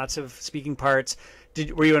of speaking parts.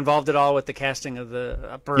 Were you involved at all with the casting of the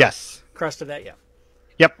upper crust of that? Yeah.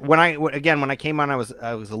 Yep. When I came on, I was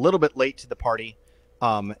a little bit late to the party,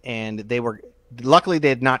 and luckily they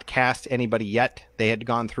had not cast anybody yet. They had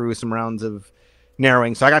gone through some rounds of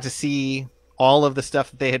narrowing, so I got to see all of the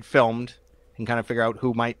stuff that they had filmed and kind of figure out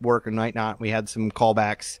who might work and might not. We had some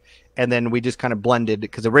callbacks, and then we just kind of blended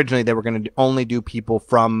because originally they were going to only do people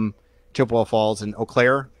from Chippewa Falls and Eau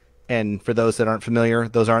Claire. And for those that aren't familiar,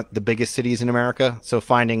 those aren't the biggest cities in America. So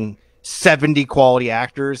finding 70 quality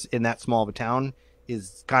actors in that small of a town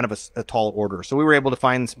is kind of a tall order. So we were able to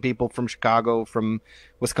find some people from Chicago, from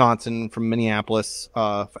Wisconsin, from Minneapolis,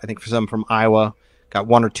 I think some from Iowa. Got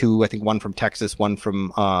one or two, I think one from Texas, one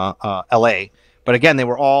from LA. But again, they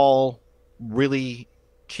were all really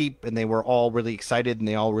cheap, and they were all really excited, and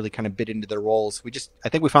they all really kind of bit into their roles. I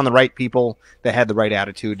think we found the right people that had the right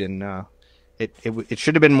attitude, and it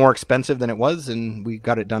should have been more expensive than it was, and we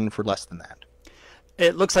got it done for less than that.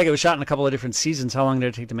 It looks like it was shot in a couple of different seasons. How long did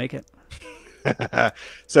it take to make it?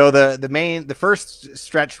 So the first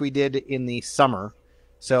stretch we did in the summer.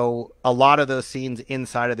 So a lot of those scenes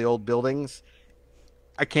inside of the old buildings,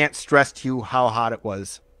 I can't stress to you how hot it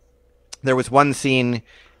was. There was one scene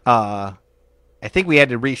I think we had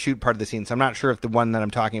to reshoot part of the scene, so I'm not sure if the one that I'm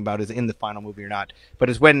talking about is in the final movie or not. But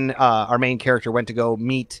it's when our main character went to go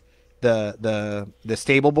meet the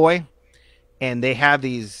stable boy, and they have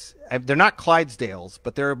these. They're not Clydesdales,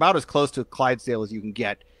 but they're about as close to Clydesdale as you can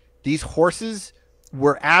get. These horses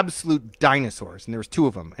were absolute dinosaurs, and there was 2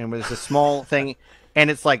 of them, and it was a small thing, and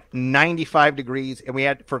it's like 95 degrees, and we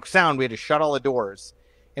had for sound we had to shut all the doors,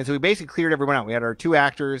 and so we basically cleared everyone out. We had our 2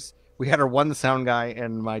 actors. We had our 1 sound guy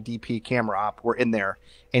and my DP camera op were in there,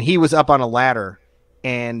 and he was up on a ladder,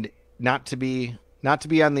 and not to be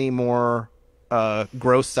on the more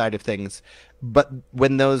gross side of things, but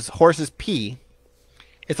when those horses pee,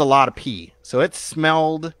 it's a lot of pee, so it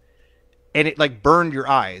smelled, and it like burned your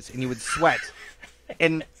eyes, and you would sweat,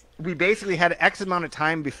 and we basically had X amount of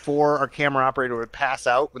time before our camera operator would pass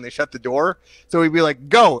out when they shut the door, so we'd be like,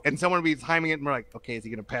 go, and someone would be timing it, and we're like, okay, is he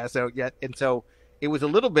gonna pass out yet? And so it was a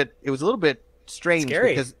little bit strange.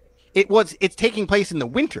 Scary. Because it's taking place in the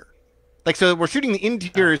winter. Like, so we're shooting the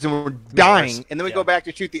interiors and we're dying, and then we go back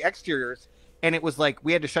to shoot the exteriors, and it was like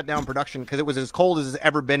we had to shut down production because it was as cold as it's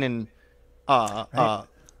ever been in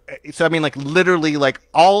so I mean, like, literally, like,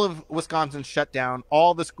 all of Wisconsin shut down,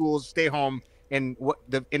 all the schools stay home, and what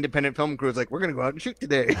the independent film crew is like, we're gonna go out and shoot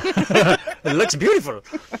today. It looks beautiful.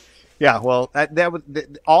 Yeah, well, that was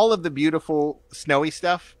all of the beautiful snowy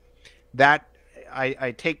stuff that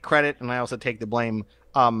I take credit, and I also take the blame.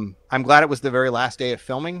 I'm glad it was the very last day of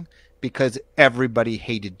filming, because everybody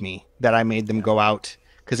hated me that I made them go out,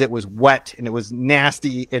 because it was wet and it was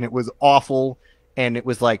nasty and it was awful, and it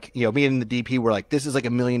was like, you know, me and the DP were like, this is like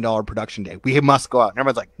 $1 million production day, we must go out, and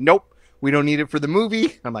everyone's like, nope, we don't need it for the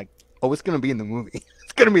movie. I'm like, oh, it's gonna be in the movie.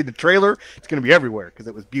 It's gonna be in the trailer, it's gonna be everywhere, because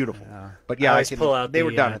it was beautiful. But yeah, they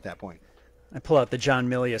were done at that point. I pull out the John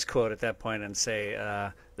Milius quote at that point and say,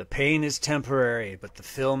 the pain is temporary, but the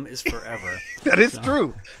film is forever. That is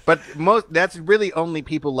true. But that's really only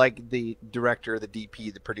people like the director, the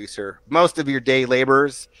DP, the producer. Most of your day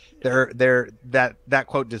laborers, that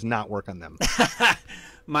quote does not work on them.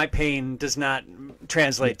 My pain does not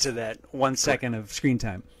translate to that 1 second of screen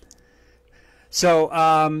time. So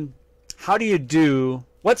how do you do,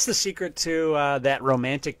 what's the secret to that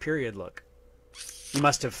romantic period look? You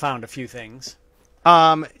must have found a few things.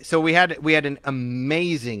 So we had an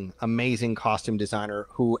amazing costume designer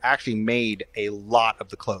who actually made a lot of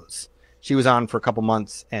the clothes. She was on for a couple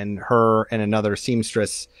months, and her and another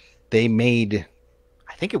seamstress, they made,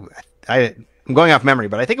 I'm going off memory,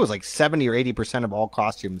 but I think it was like 70 or 80% of all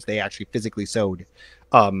costumes they actually physically sewed.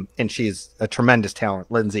 And she's a tremendous talent,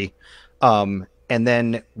 Lindsay. And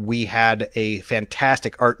then we had a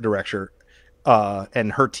fantastic art director,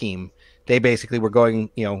 and her team. They basically were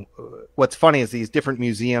going, you know, what's funny is these different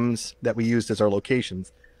museums that we used as our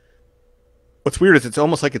locations. What's weird is it's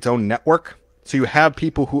almost like its own network. So you have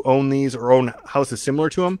people who own these or own houses similar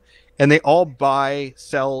to them, and they all buy,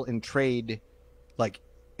 sell, and trade like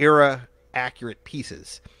era accurate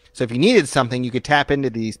pieces. So if you needed something, you could tap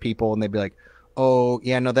into these people, and they'd be like, oh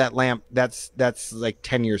yeah, no, that lamp, that's like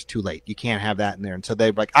 10 years too late. You can't have that in there. And so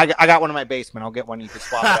they're like, I got one in my basement. I'll get one. You can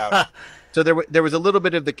swap it out. So there was a little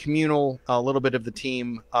bit of the communal, a little bit of the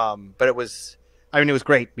team, but it was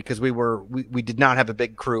great because we did not have a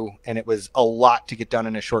big crew, and it was a lot to get done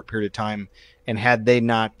in a short period of time. And had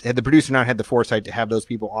the producer not had the foresight to have those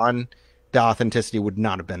people on, the authenticity would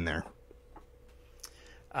not have been there.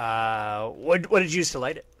 What did you use to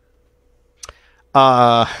light it?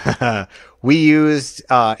 We used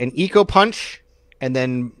an Eco Punch, and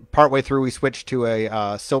then partway through we switched to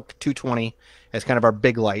a Silk 220 as kind of our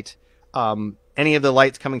big light. Any of the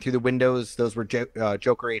lights coming through the windows, those were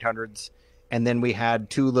Joker 800s, and then we had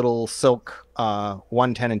 2 little Silk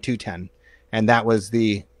 110 and 210, and that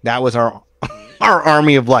was our our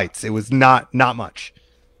army of lights. It was not much,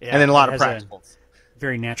 yeah, and then a lot of practicals.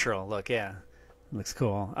 Very natural look, yeah, looks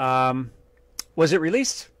cool. Was it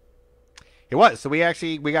released? It was. So we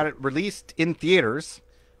got it released in theaters.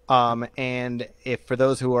 And if for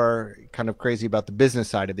those who are kind of crazy about the business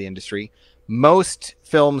side of the industry, most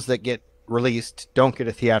films that get released don't get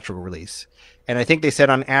a theatrical release. And I think they said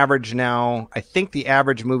on average now, I think the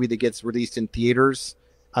average movie that gets released in theaters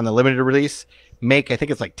on the limited release I think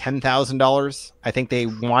it's like $10,000. I think they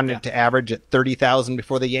wanted it to average at $30,000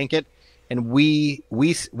 before they yank it. And we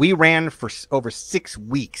ran for over 6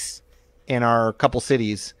 weeks in our couple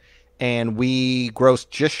cities, and we grossed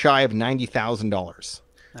just shy of $90,000.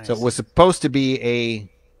 Nice. So it was supposed to be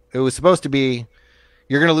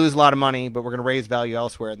you're going to lose a lot of money, but we're going to raise value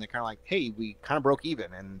elsewhere. And they're kind of like, hey, we kind of broke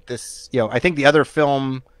even. And this, you know, I think the other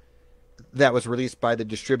film that was released by the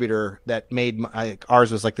distributor that made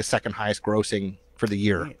ours was like the second highest grossing for the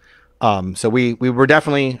year. So we were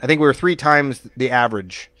definitely, I think we were 3 times the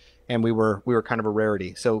average, and we were kind of a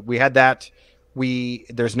rarity. So we had that.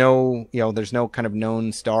 There's no kind of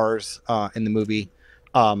known stars in the movie,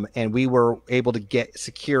 and we were able to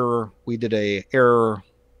secure. We did I don't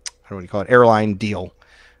know what you call it, airline deal.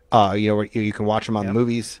 Where you can watch them on the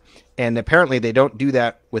movies, and apparently they don't do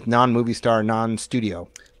that with non-movie star, non-studio.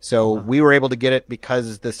 So we were able to get it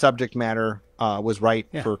because the subject matter was right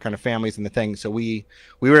for kind of families and the thing. So we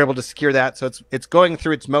were able to secure that. So it's going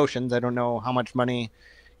through its motions. I don't know how much money,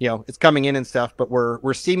 it's coming in and stuff, but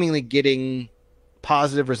we're seemingly getting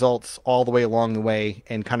positive results all the way along the way,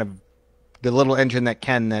 and kind of the little engine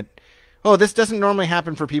this doesn't normally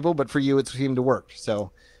happen for people, but for you it seemed to work.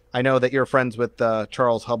 So I know that you're friends with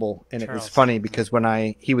Charles Hubble, and it was funny because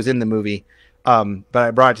when he was in the movie, but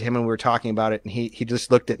I brought it to him and we were talking about it, and he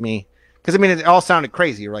just looked at me because it all sounded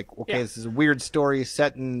crazy. You're like, okay, this is a weird story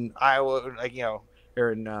set in Iowa,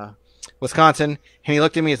 or in Wisconsin, and he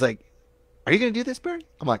looked at me, he's like, "Are you going to do this, Barry?"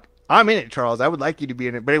 I'm like, "I'm in it, Charles. I would like you to be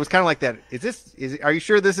in it." But it was kind of like that. Are you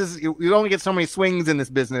sure this is, you only get so many swings in this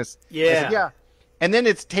business? Yeah. I said, yeah. And then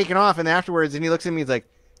it's taken off, and afterwards, and he looks at me, he's like,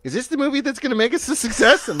 "Is this the movie that's going to make us a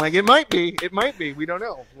success?" I'm like, It might be. We don't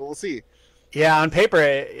know. We'll see. Yeah, on paper,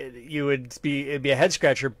 it'd be a head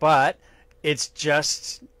scratcher, but it's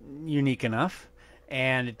just unique enough,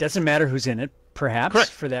 and it doesn't matter who's in it, perhaps,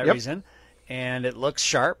 for that reason. And it looks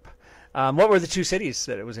sharp. What were the 2 cities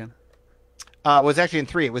that it was in? It was actually in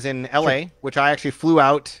 3. It was in L.A., which I actually flew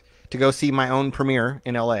out to go see my own premiere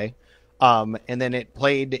in L.A. And then it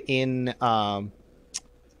played in. I'm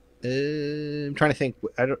trying to think.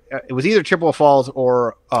 It was either Chippewa Falls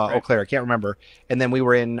or Eau Claire. I can't remember. And then we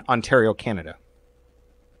were in Ontario, Canada.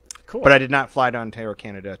 Cool. But I did not fly to Ontario,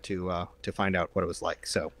 Canada to find out what it was like.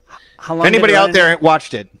 So, how long if anybody out there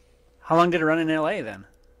watched it. How long did it run in LA then?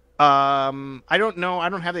 I don't know. I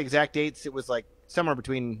don't have the exact dates. It was like somewhere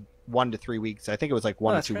between 1 to 3 weeks. I think it was like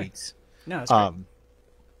 1 to 2 weeks. No, that's great.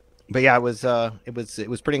 But yeah, it was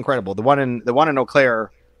pretty incredible. The one in Eau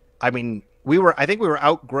Claire, I think we were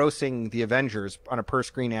outgrossing the Avengers on a per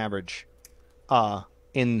screen average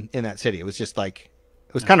in that city. It was just like,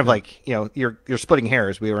 it was kind of like, you're splitting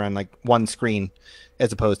hairs. We were on like 1 screen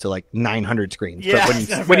as opposed to like 900 screens. Yeah,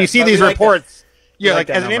 but when you see these reports,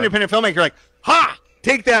 as an independent filmmaker, you're like, ha,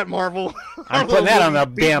 take that, Marvel. I'm putting that on the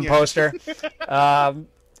damn poster.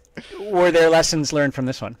 Were there lessons learned from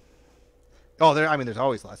this one? Oh, there's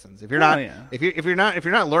always lessons. If you're not, if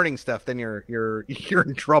you're not learning stuff, then you're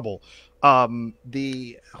in trouble. I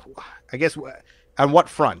guess on what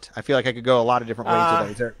front? I feel like I could go a lot of different ways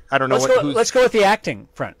with that. I don't know let's go with the acting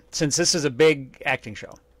front, since this is a big acting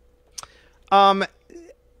show.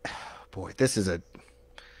 Boy, this is it's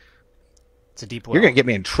a deep well. You're gonna get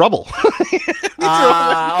me in trouble.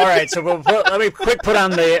 All right, so let me put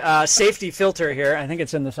on the safety filter here. I think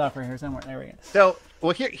it's in the software here somewhere. There we go. So,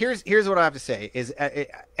 here's what I have to say is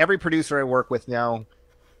every producer I work with now,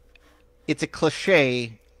 it's a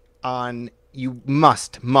cliche on you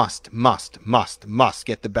must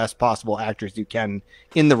get the best possible actors you can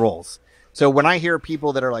in the roles. So when I hear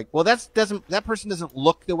people that are like, well, that person doesn't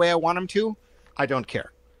look the way I want him to, I don't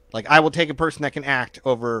care. Like, I will take a person that can act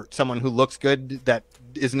over someone who looks good that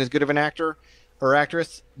isn't as good of an actor or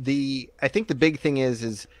actress. I think the big thing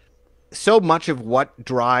is so much of what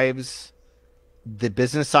drives the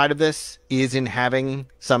business side of this is in having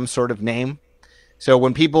some sort of name. So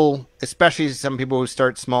when people, especially some people who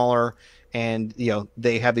start smaller and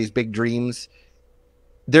they have these big dreams,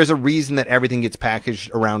 there's a reason that everything gets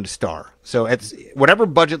packaged around a star. So it's whatever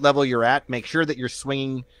budget level you're at, make sure that you're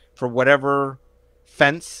swinging for whatever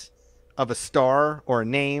fence of a star or a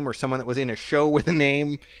name or someone that was in a show with a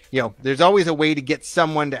name. There's always a way to get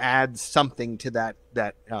someone to add something to that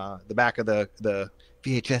the back of the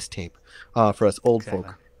VHS tape for us old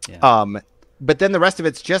folk. Yeah. But then the rest of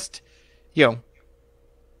it's just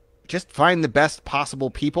find the best possible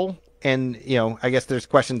people. And I guess there's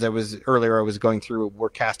questions I was going through. We're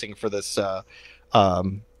casting for this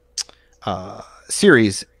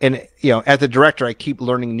series, and as the director, I keep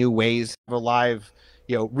learning new ways of live,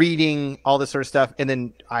 reading all this sort of stuff. And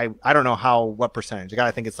then I don't know what percentage. I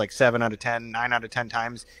think it's like 7 out of 10, 9 out of 10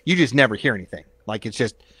 times you just never hear anything. Like, it's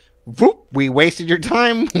just, whoop, we wasted your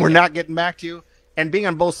time. We're not getting back to you. And being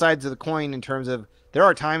on both sides of the coin in terms of, there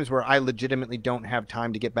are times where I legitimately don't have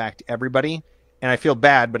time to get back to everybody. And I feel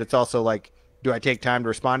bad, but it's also like, do I take time to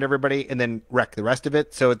respond to everybody and then wreck the rest of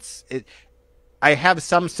it? So I have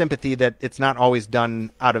some sympathy that it's not always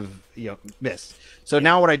done out of miss. So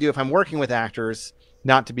now what I do if I'm working with actors,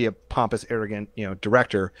 not to be a pompous, arrogant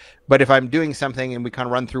director, but if I'm doing something and we kind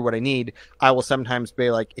of run through what I need, I will sometimes be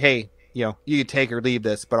like, hey, you could take or leave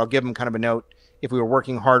this, but I'll give them kind of a note if we were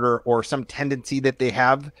working harder or some tendency that they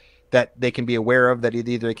have that they can be aware of, that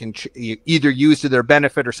either they can either use to their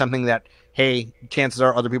benefit or something that, hey, chances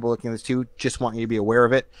are other people looking at this too, just want you to be aware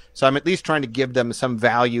of it. So I'm at least trying to give them some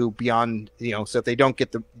value beyond, so if they don't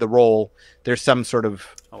get the role, there's some sort of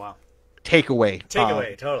takeaway.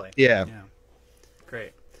 Totally. Yeah.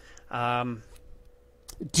 Great.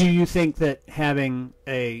 Do you think that having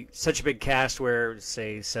such a big cast where,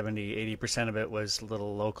 say, 70-80% of it was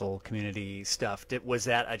little local community stuff, was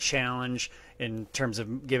that a challenge in terms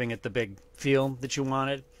of giving it the big feel that you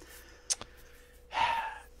wanted?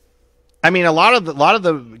 I mean, a lot of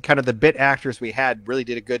the kind of the bit actors we had really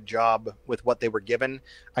did a good job with what they were given.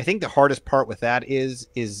 I think the hardest part with that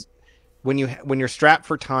is when you're strapped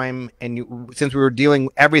for time, and since we were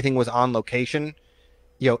everything was on location.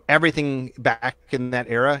 Everything back in that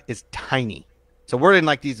era is tiny. So we're in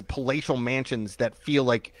like these palatial mansions that feel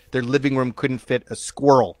like their living room couldn't fit a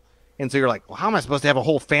squirrel. And so you're like, well, how am I supposed to have a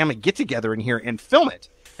whole family get together in here and film it?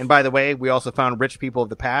 And by the way, we also found rich people of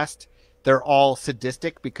the past. They're all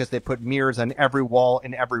sadistic because they put mirrors on every wall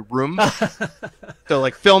in every room. So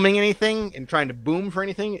like filming anything and trying to boom for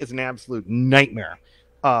anything is an absolute nightmare.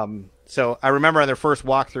 So I remember on their first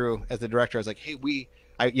walkthrough as the director, I was like, hey,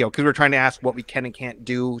 because we were trying to ask what we can and can't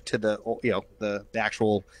do to the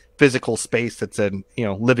actual physical space that's a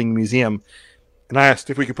living museum, and I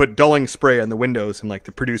asked if we could put dulling spray on the windows, and like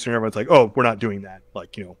the producer and everyone's like, oh, we're not doing that,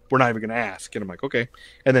 like we're not even going to ask. And I'm like, okay.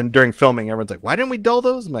 And then during filming, everyone's like, why didn't we dull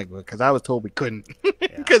those? I'm like, well, because I was told we couldn't,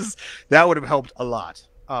 because that would have helped a lot.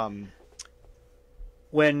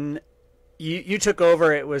 When you took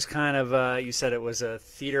over, it was kind of you said it was a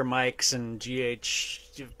theater mics and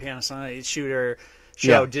Panasonic shooter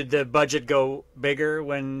show. Did the budget go bigger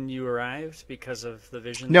when you arrived because of the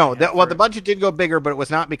vision? No, the budget did go bigger, but it was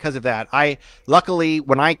not because of that. Luckily,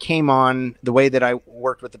 when I came on, the way that I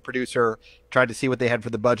worked with the producer, tried to see what they had for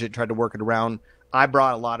the budget, tried to work it around, I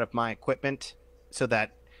brought a lot of my equipment so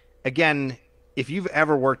that, again, if you've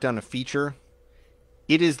ever worked on a feature,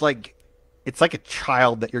 it's like a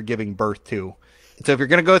child that you're giving birth to. So if you're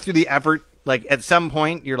going to go through the effort, like at some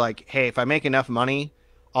point, you're like, hey, if I make enough money,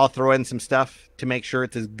 I'll throw in some stuff to make sure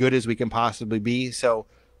it's as good as we can possibly be. So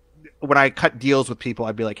when I cut deals with people,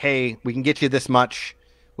 I'd be like, hey, we can get you this much,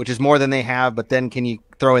 which is more than they have, but then can you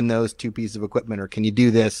throw in those 2 pieces of equipment, or can you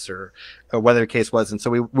do this, or whatever the case was. And so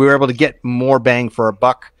we were able to get more bang for our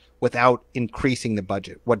buck without increasing the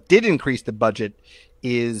budget. What did increase the budget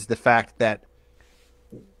is the fact that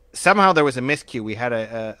somehow there was a miscue. We had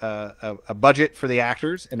a budget for the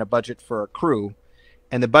actors and a budget for a crew.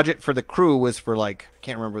 And the budget for the crew was for I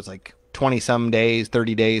can't remember, it was like 20-some days,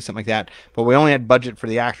 30 days, something like that. But we only had budget for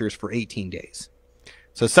the actors for 18 days.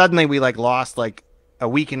 So suddenly we lost a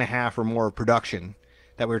week and a half or more of production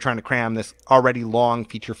that we were trying to cram this already long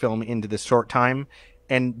feature film into this short time.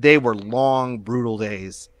 And they were long, brutal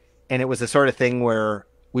days. And it was the sort of thing where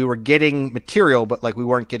we were getting material, but we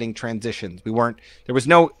weren't getting transitions. There was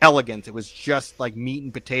no elegance. It was just like meat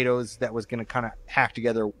and potatoes that was going to kind of hack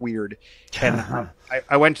together weird. And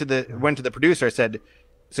I went to the producer. I said,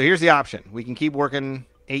 so here's the option. We can keep working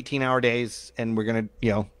 18-hour days and we're going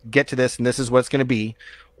to, get to this, and this is what it's going to be.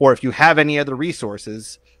 Or if you have any other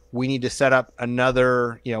resources, we need to set up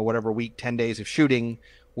another, whatever week, 10 days of shooting.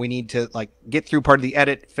 We need to get through part of the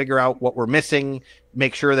edit, figure out what we're missing,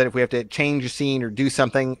 make sure that if we have to change a scene or do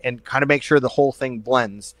something, and kind of make sure the whole thing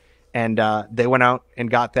blends. And they went out and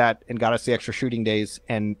got that and got us the extra shooting days.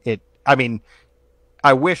 And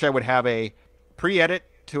I wish I would have a pre-edit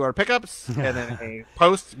to our pickups and then a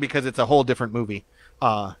post, because it's a whole different movie.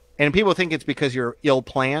 And people think it's because you're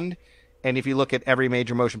ill-planned. And if you look at every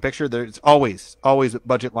major motion picture, there's always a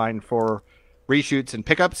budget line for reshoots and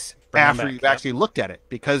pickups after you've actually looked at it.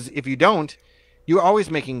 Because if you don't, you're always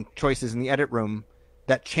making choices in the edit room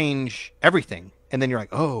that change everything. And then you're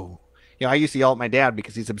like, oh, I used to yell at my dad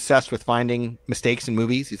because he's obsessed with finding mistakes in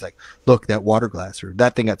movies. He's like, look, that water glass, or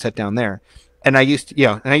that thing got set down there. And I used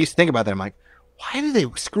to think about that. I'm like, why do they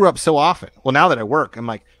screw up so often? Well, now that I work, I'm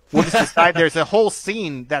like, we'll just decide there's a whole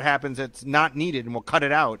scene that happens that's not needed and we'll cut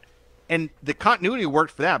it out. And the continuity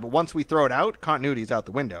worked for that. But once we throw it out, continuity is out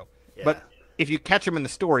the window. Yeah. But if you catch them in the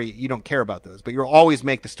story, you don't care about those. But you'll always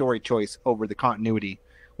make the story choice over the continuity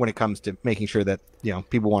when it comes to making sure that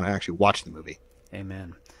people want to actually watch the movie.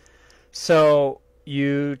 Amen. So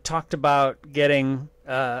you talked about getting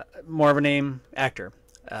more of a name actor.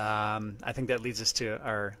 I think that leads us to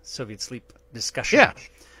our Soviet sleep discussion. Yeah.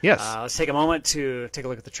 Yes. Let's take a moment to take a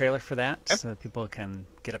look at the trailer for that, so that people can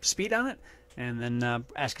get up to speed on it, and then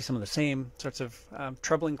ask you some of the same sorts of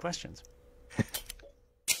troubling questions.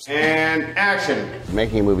 And action.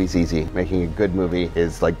 Making a movie is easy. Making a good movie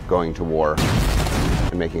is like going to war.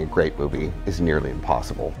 And making a great movie is nearly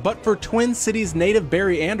impossible. But for Twin Cities native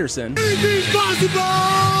Barry Andersson,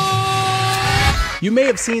 you may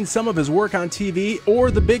have seen some of his work on TV or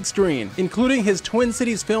the big screen, including his Twin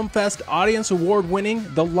Cities Film Fest Audience Award winning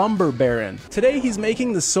The Lumber Baron. Today he's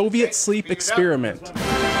making the Soviet sleep experiment.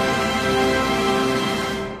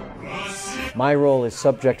 My role is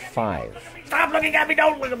Subject 5. Stop looking at me!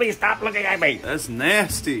 Don't look at me! Stop looking at me! That's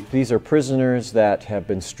nasty. These are prisoners that have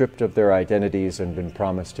been stripped of their identities and been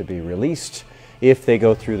promised to be released if they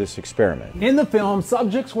go through this experiment. In the film,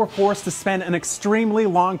 subjects were forced to spend an extremely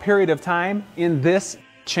long period of time in this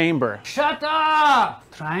chamber. Shut up!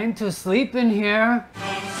 Trying to sleep in here.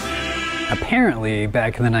 Apparently,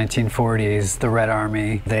 back in the 1940s, the Red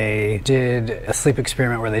Army, they did a sleep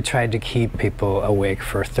experiment where they tried to keep people awake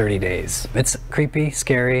for 30 days. It's creepy,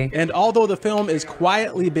 scary. And although the film is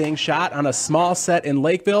quietly being shot on a small set in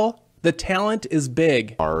Lakeville, the talent is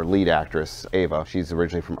big. Our lead actress, Ava, she's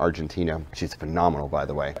originally from Argentina. She's phenomenal, by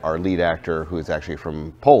the way. Our lead actor, who is actually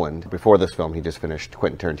from Poland, before this film, he just finished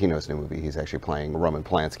Quentin Tarantino's new movie. He's actually playing Roman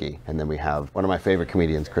Polanski. And then we have one of my favorite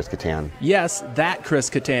comedians, Chris Kattan. Yes, that Chris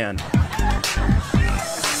Kattan.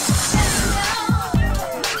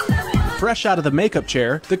 Fresh out of the makeup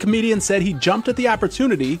chair, the comedian said he jumped at the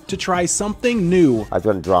opportunity to try something new. I've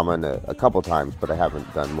done drama a couple times, but I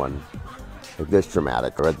haven't done one like this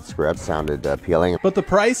dramatic. I read the script, sounded appealing. But the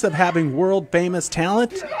price of having world-famous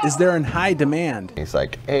talent is there in high demand. He's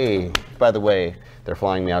like, hey, by the way, they're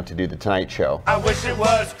flying me out to do the Tonight Show. I wish it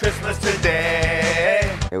was Christmas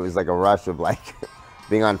today. It was like a rush of like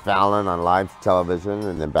being on Fallon on live television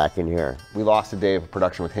and then back in here. We lost a day of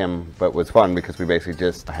production with him, but it was fun because we basically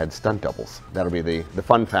just had stunt doubles. That'll be the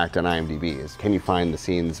fun fact on IMDb is can you find the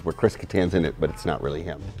scenes where Chris Kattan's in it, but it's not really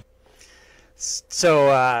him.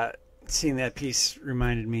 So, seeing that piece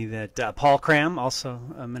reminded me that Paul Cram, also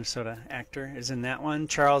a Minnesota actor, is in that one.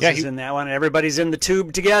 Charles is in that one. Everybody's in the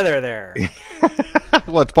tube together there.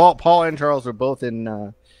 Well, it's Paul and Charles are both in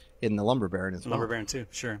the Lumber Baron as well. Lumber Baron too,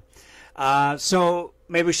 sure. So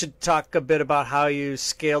maybe we should talk a bit about how you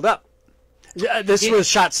scaled up. This was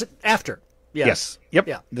shot after. Yes. Yep.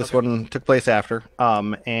 Yeah. This one took place after.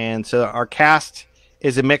 And so our cast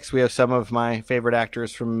is a mix. We have some of my favorite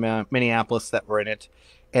actors from Minneapolis that were in it.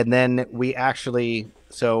 And then we actually,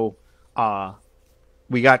 we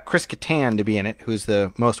got Chris Kattan to be in it, who's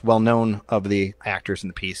the most well-known of the actors in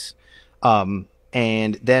the piece. And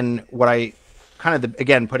then what I kind of,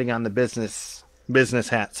 again, putting on the business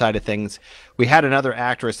hat side of things, we had another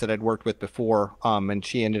actress that I'd worked with before, and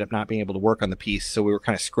she ended up not being able to work on the piece. So we were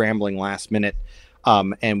kind of scrambling last minute.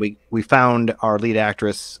 And we found our lead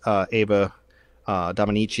actress, Ava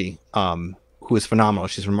Dominici, who is phenomenal.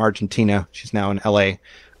 She's from Argentina. She's now in LA.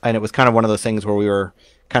 And it was kind of one of those things where we were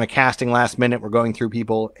kind of casting last minute. We're going through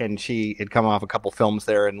people, and she had come off a couple films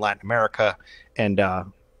there in Latin America. And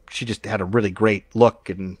she just had a really great look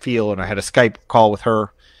and feel. And I had a Skype call with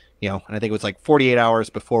her, and I think it was like 48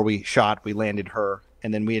 hours before we shot, we landed her.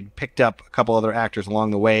 And then we had picked up a couple other actors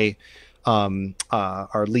along the way.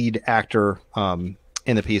 Our lead actor in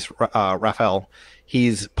the piece, Rafael,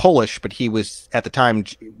 he's Polish, but he was, at the time,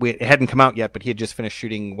 it hadn't come out yet, but he had just finished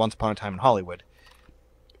shooting Once Upon a Time in Hollywood.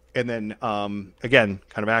 And then, again,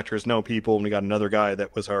 kind of actors know people, and we got another guy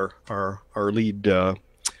that was our lead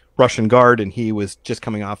Russian guard, and he was just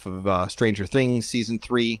coming off of Stranger Things Season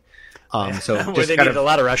 3. So where just they needed a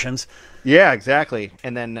lot of Russians. Yeah, exactly.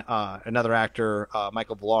 And then another actor,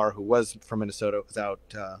 Michael Villar, who was from Minnesota, was out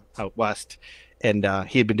west, and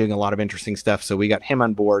he had been doing a lot of interesting stuff. So we got him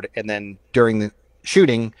on board, and then during the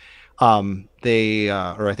shooting, or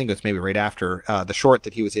I think it was maybe right after, the short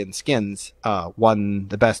that he was in, Skins, won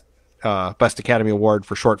the best Academy Award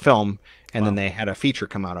for short film, and then they had a feature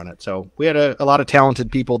come out on it. So we had a lot of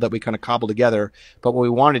talented people that we kind of cobbled together. But what we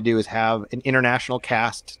wanted to do is have an international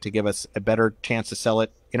cast to give us a better chance to sell it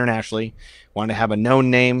internationally. Wanted to have a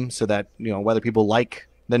known name so that, whether people like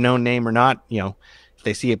the known name or not, if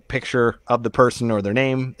they see a picture of the person or their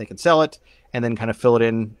name, they can sell it, and then kind of fill it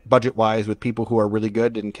in budget-wise with people who are really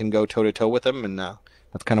good and can go toe-to-toe with them, and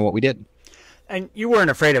that's kind of what we did. And you weren't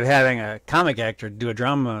afraid of having a comic actor do a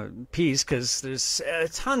drama piece because there's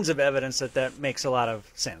tons of evidence that makes a lot of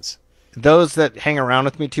sense. Those that hang around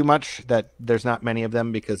with me too much, that there's not many of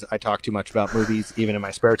them because I talk too much about movies, even in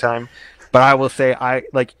my spare time. But I will say,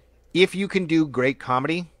 if you can do great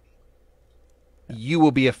comedy, you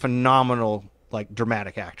will be a phenomenal like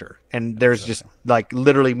dramatic actor, and there's just like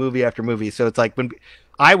literally movie after movie. So it's like when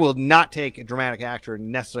I will not take a dramatic actor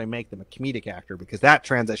and necessarily make them a comedic actor, because that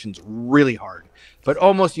transition's really hard. But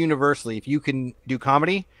almost universally, if you can do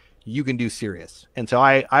comedy, you can do serious. And so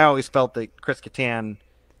I always felt that Chris Kattan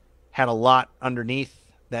had a lot underneath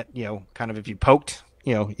that, you know, kind of if you poked,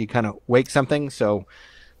 you know, you kind of wake something. So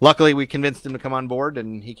luckily we convinced him to come on board,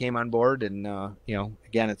 and he came on board. And, you know,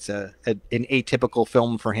 again, it's an atypical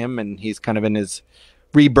film for him, and he's kind of in his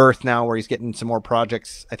rebirth now where he's getting some more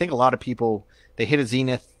projects. I think a lot of people, they hit a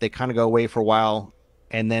zenith, they kind of go away for a while,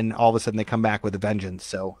 and then all of a sudden they come back with a vengeance.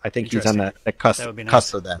 So I think he's on the cusp of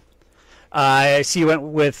that. I see you went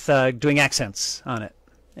with doing accents on it.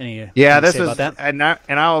 Any this was about that?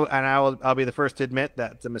 I'll be the first to admit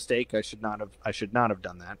that's a mistake. I should not have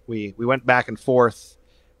done that. We went back and forth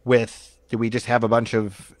with, do we just have a bunch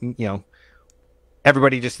of, you know,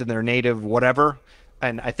 everybody just in their native whatever?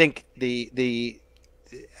 And I think did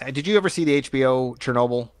you ever see the HBO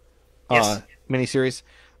Chernobyl miniseries?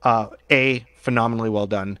 A, phenomenally well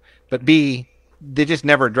done, but B, they just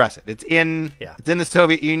never address it. It's in the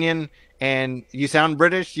Soviet Union, and you sound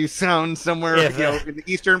British, you sound somewhere you know, in the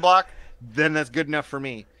Eastern Bloc, then that's good enough for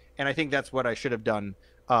me. And I think that's what I should have done.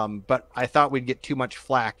 But I thought we'd get too much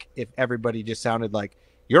flack if everybody just sounded like,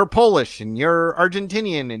 you're Polish and you're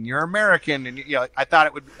Argentinian and you're American, and you know, I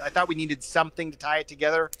thought we needed something to tie it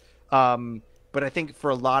together. But I think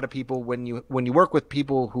for a lot of people, when you work with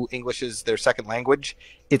people who English is their second language,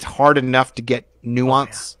 it's hard enough to get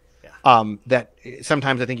nuance. That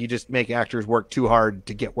sometimes I think you just make actors work too hard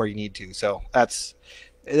to get where you need to. So that's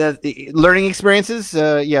learning experiences.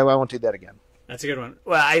 I won't do that again. That's a good one.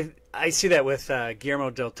 Well, I see that with Guillermo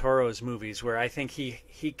del Toro's movies, where I think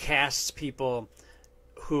he casts people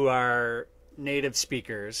who are native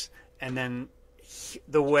speakers, and then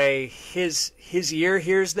the way his ear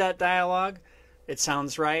hears that dialogue, it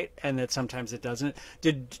sounds right, and that sometimes it doesn't.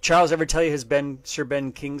 Did Charles ever tell you his Sir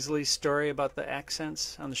Ben Kingsley story about the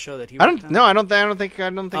accents on the show that he worked on? No, I don't think I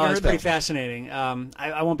heard it's that. pretty fascinating.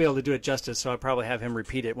 I won't be able to do it justice, so I'll probably have him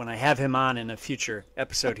repeat it when I have him on in a future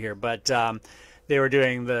episode here. But they were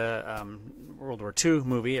doing the World War II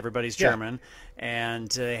movie, Everybody's German, and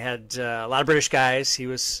they had a lot of British guys. He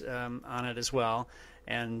was on it as well.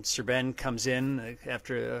 And Sir Ben comes in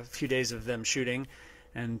after a few days of them shooting,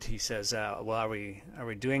 and he says, well, are we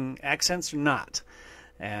doing accents or not?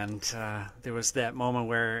 And there was that moment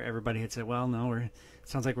where everybody had said, well, no, it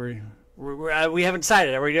sounds like we haven't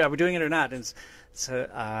decided. Are we doing it or not? And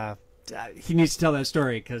so he needs to tell that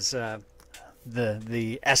story, because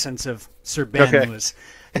the essence of Sir Ben was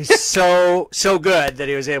so good that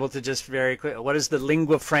he was able to just very quick. What is the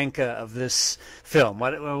lingua franca of this film?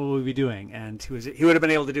 What will we be doing? And he would have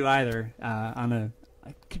been able to do either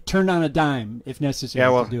turned on a dime if necessary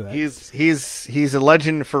to do it. He's a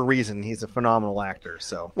legend for a reason. He's a phenomenal actor.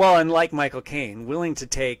 So and like Michael Caine, willing to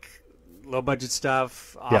take low budget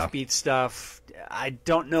stuff, offbeat stuff. I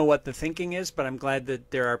don't know what the thinking is, but I'm glad that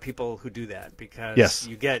there are people who do that, because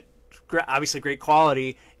you get obviously great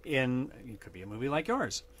quality in. It could be a movie like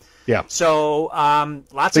yours. Yeah. So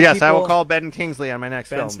lots of people. I will call Ben Kingsley on my next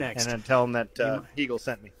film and then tell him that Eagle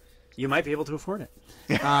sent me. You might be able to afford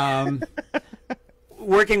it.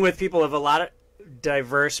 Working with people of a lot of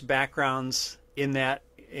diverse backgrounds in that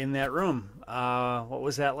room, what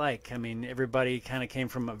was that like? I mean, everybody kind of came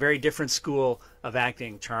from a very different school of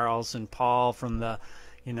acting. Charles and Paul from the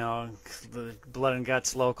blood and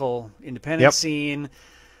guts local independent scene,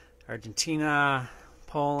 Argentina,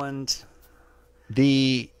 Poland.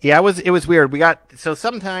 It was weird.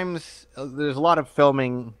 Sometimes there's a lot of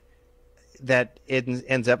filming that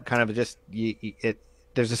ends up kind of just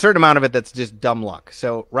there's a certain amount of it that's just dumb luck.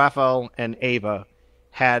 So Raphael and Ava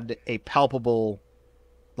had a palpable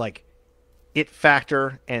it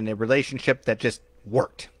factor and a relationship that just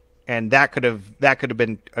worked, and that could have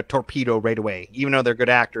been a torpedo right away. Even though they're good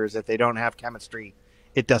actors, if they don't have chemistry,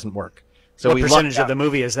 it doesn't work. So what percentage of the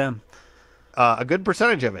movie is them? A good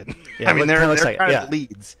percentage of it. Yeah, I mean, they're kind of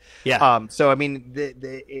leads. Yeah. So I mean,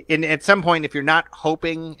 at some point, if you're not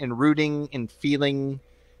hoping and rooting and feeling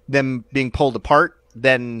them being pulled apart,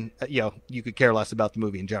 then you could care less about the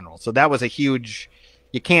movie in general. So that was a huge.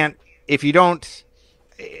 You can't if you don't.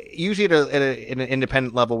 Usually at an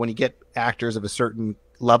independent level, when you get actors of a certain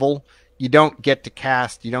level, you don't get to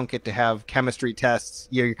cast. You don't get to have chemistry tests.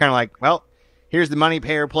 You're kind of like, well, here's the money,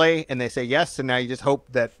 pay or play, and they say yes, and now you just hope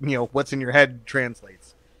that what's in your head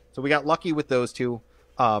translates. So we got lucky with those two.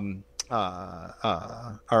 Our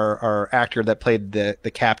actor that played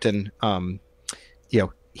the captain,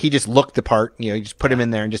 he just looked the part. You just put him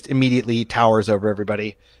in there and just immediately towers over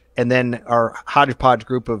everybody. and then our hodgepodge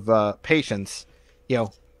group of patients, you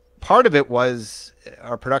know, part of it was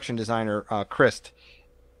our production designer, Chris.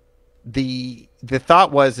 The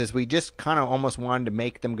thought was is we just kind of almost wanted to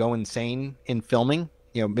make them go insane in filming,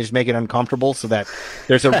 you know, just make it uncomfortable so that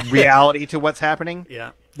there's a reality to what's happening.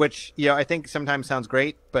 Yeah. Which, you know, I think sometimes sounds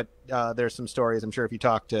great, but there's some stories. I'm sure if you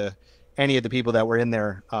talk to any of the people that were in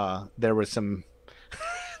there, there was some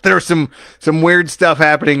weird stuff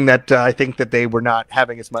happening that I think that they were not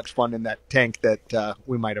having as much fun in that tank that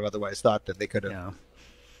we might have otherwise thought that they could have. Yeah.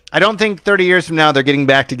 I don't think 30 years from now they're getting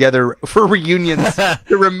back together for reunions to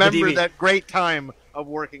remember that great time of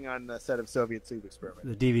working on the set of Soviet Sleep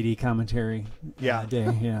Experiment. The DVD commentary. Yeah.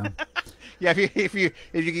 Day, yeah. Yeah. If you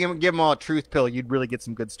give them all a truth pill, you'd really get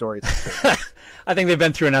some good stories. I think they've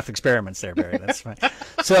been through enough experiments there, Barry. That's fine.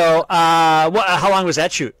 So, how long was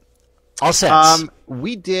that shoot? All sets.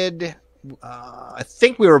 We did. I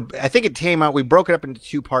think it came out. We broke it up into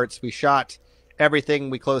 2 parts. We shot everything.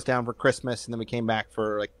 We closed down for Christmas, and then we came back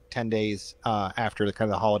for like 10 days after the kind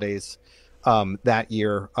of the holidays that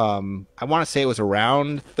year. I want to say it was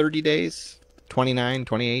around 30 days, 29,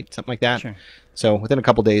 28, something like that. Sure. So within a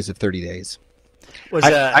couple days of 30 days. Was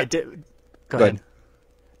go ahead.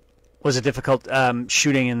 Was it difficult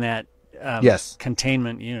shooting in that yes.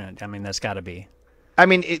 containment unit? I mean, that's got to be. I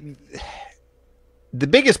mean, the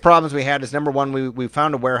biggest problems we had is, number one, we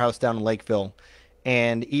found a warehouse down in Lakeville,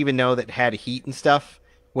 and even though that had heat and stuff,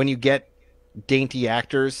 when you get dainty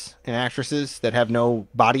actors and actresses that have no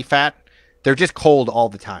body fat, they're just cold all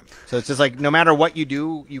the time. So it's just like, no matter what you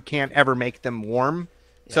do, you can't ever make them warm.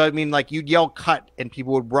 Yeah. So, I mean, like, you'd yell cut, and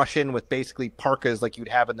people would rush in with basically parkas like you'd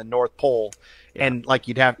have in the North Pole. Yeah. And like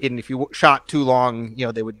you'd have, and if you shot too long, you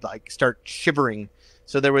know, they would like start shivering.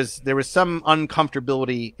 So there was some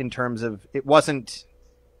uncomfortability in terms of, it wasn't,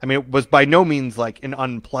 I mean, it was by no means like an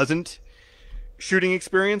unpleasant shooting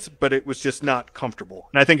experience, but it was just not comfortable.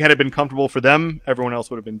 And I think had it been comfortable for them, everyone else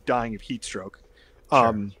would have been dying of heat stroke.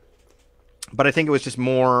 Sure. But I think it was just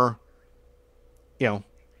more, you know,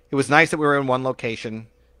 it was nice that we were in one location,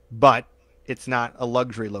 but it's not a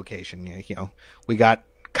luxury location. You know, we got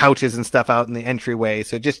couches and stuff out in the entryway.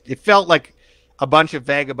 So it felt like a bunch of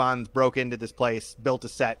vagabonds broke into this place, built a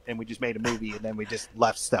set, and we just made a movie, and then we just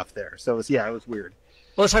left stuff there. So it was weird.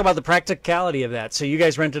 Well, let's talk about the practicality of that. So you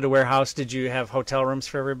guys rented a warehouse. Did you have hotel rooms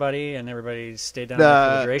for everybody, and everybody stayed down there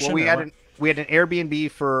for the duration? Well, we had an Airbnb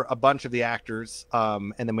for a bunch of the actors,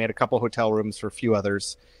 and then we had a couple hotel rooms for a few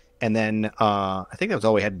others, and then I think that was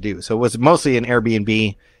all we had to do. So it was mostly an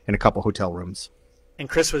Airbnb and a couple hotel rooms. And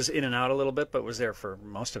Chris was in and out a little bit, but was there for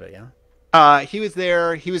most of it, yeah? He was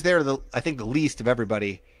there. I think the least of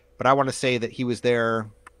everybody, but I want to say that he was there.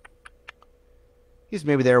 He was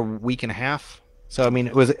maybe there a week and a half. So I mean,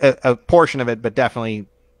 it was a portion of it, but definitely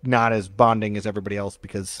not as bonding as everybody else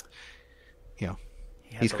because, you know,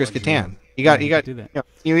 he's Chris Kattan. You got. Do that.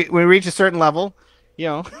 You know, when we reach a certain level, you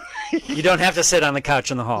know, you don't have to sit on the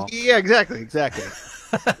couch in the hall. Yeah, exactly.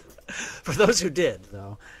 For those who did,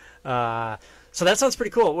 though. So that sounds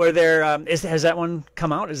pretty cool. Were there? Has that one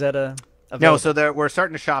come out? Is that No, so we're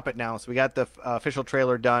starting to shop it now. So we got the official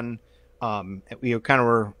trailer done. We kind of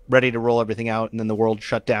were ready to roll everything out, and then the world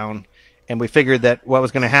shut down. And we figured that what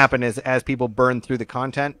was going to happen is, as people burn through the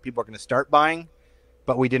content, people are going to start buying.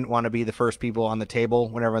 But we didn't want to be the first people on the table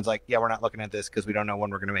when everyone's like, "Yeah, we're not looking at this because we don't know when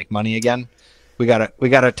we're going to make money again." We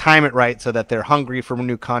gotta time it right so that they're hungry for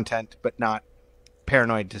new content, but not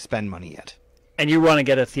paranoid to spend money yet. And you want to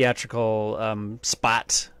get a theatrical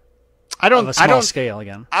spot. I don't scale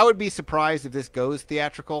again. I would be surprised if this goes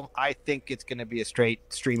theatrical. I think it's going to be a straight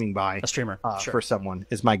streaming buy. A streamer for someone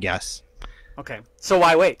is my guess. Okay, so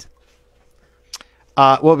why wait?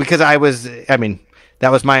 Well, because that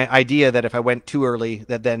was my idea that if I went too early,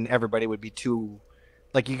 that then everybody would be too,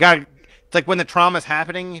 like, it's like when the trauma's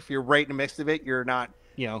happening. If you're right in the midst of it, you're not,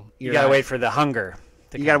 you gotta wait for the hunger.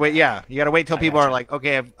 You gotta wait. Yeah, you gotta wait till people are like,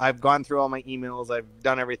 okay, I've gone through all my emails, I've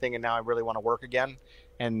done everything, and now I really want to work again.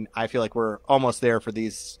 And I feel like we're almost there for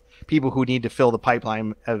these people who need to fill the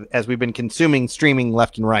pipeline. As we've been consuming streaming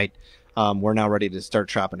left and right, we're now ready to start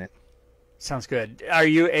shopping it. Sounds good. Are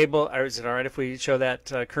you able, or is it all right if we show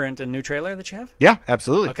that current and new trailer that you have? Yeah,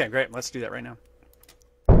 absolutely. Okay, great. Let's do that right now.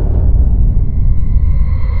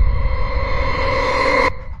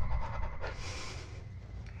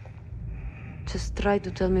 Just try to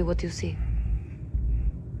tell me what you see.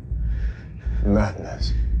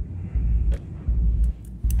 Madness.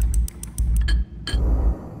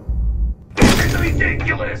 This is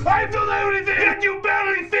ridiculous! I've done everything and you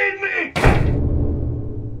barely feed me!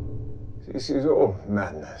 This is all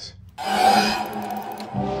madness.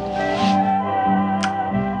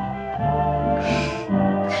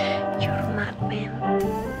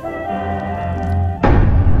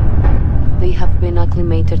 They have been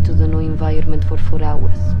acclimated to the new environment for 4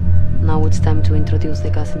 hours. Now it's time to introduce the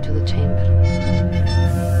gas into the chamber.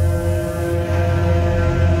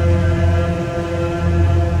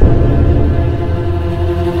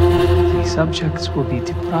 The subjects will be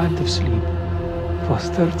deprived of sleep for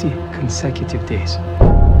 30 consecutive days.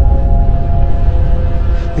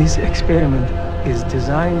 This experiment is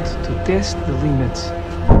designed to test the limits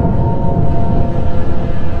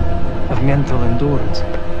of mental endurance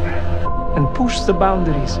and push the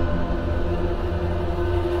boundaries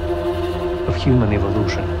of human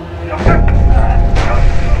evolution.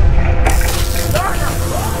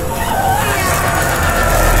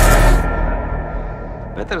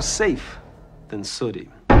 Better safe than sorry.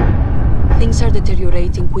 Things are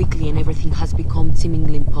deteriorating quickly and everything has become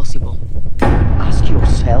seemingly impossible. Ask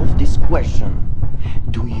yourself this question.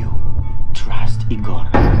 Do you trust Igor?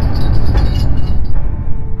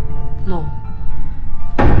 No.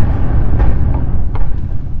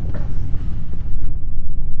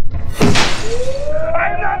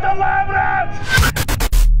 I'm not a lab rat!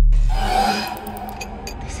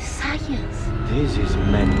 This is science. This is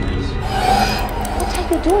madness. What are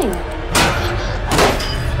you doing?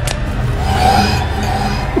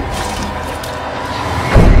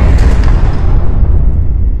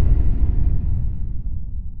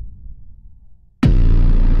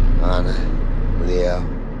 Anna, Leo,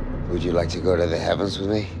 would you like to go to the heavens with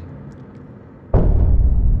me?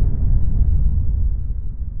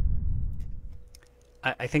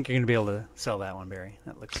 I think you're going to be able to sell that one, Barry.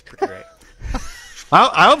 That looks pretty great.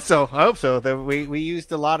 I hope so. I hope so. We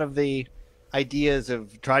used a lot of the ideas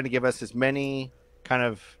of trying to give us as many kind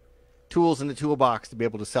of tools in the toolbox to be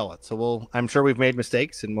able to sell it. So I'm sure we've made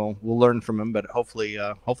mistakes and we'll learn from them, but hopefully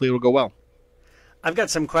it'll go well. I've got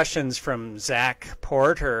some questions from Zach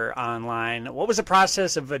Porter online. What was the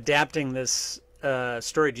process of adapting this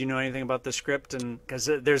story? Do you know anything about the script? And because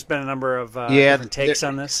there's been a number of different takes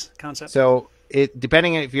on this concept. So it's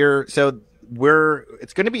going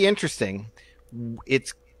to be interesting.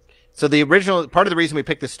 So the original part of the reason we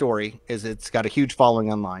picked this story is it's got a huge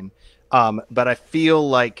following online. But I feel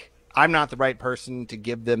like I'm not the right person to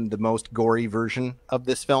give them the most gory version of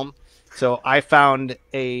this film. So I found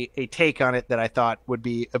a take on it that I thought would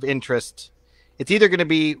be of interest. It's either going to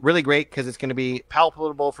be really great because it's going to be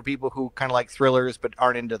palatable for people who kind of like thrillers but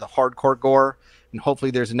aren't into the hardcore gore. And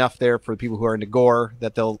hopefully there's enough there for people who are into gore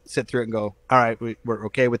that they'll sit through it and go, all right, we're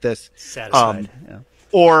okay with this. Satisfied. Yeah.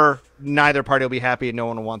 Or neither party will be happy and no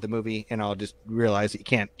one will want the movie, and I'll just realize that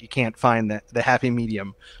you can't find the happy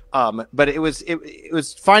medium. But it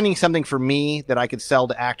was finding something for me that I could sell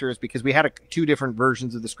to actors, because we had two different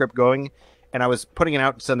versions of the script going, and I was putting it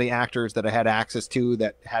out to some of the actors that I had access to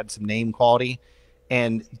that had some name quality,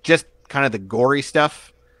 and just kind of the gory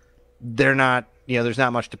stuff. They're not, there's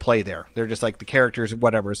not much to play there. They're just like the characters,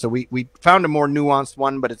 whatever. So we found a more nuanced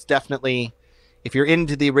one, but it's definitely, if you're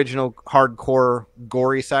into the original hardcore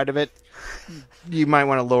gory side of it, you might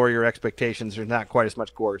want to lower your expectations. There's not quite as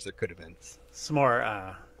much gore as there could have been. It's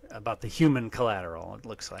more about the human collateral, it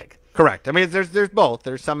looks like. Correct. I mean, there's both.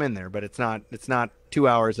 There's some in there, but it's not 2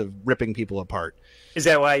 hours of ripping people apart. Is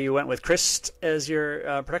that why you went with Chris as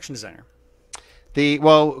your production designer?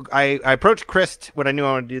 I approached Chris when I knew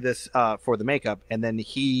I wanted to do this for the makeup, and then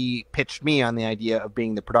he pitched me on the idea of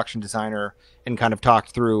being the production designer and kind of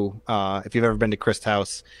talked through. If you've ever been to Chris'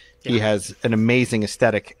 house, he has an amazing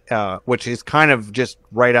aesthetic, which is kind of just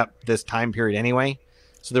right up this time period anyway.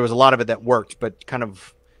 So there was a lot of it that worked, but kind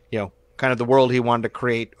of the world he wanted to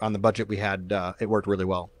create on the budget we had, it worked really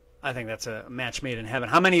well. I think that's a match made in heaven.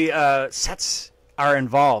 How many sets are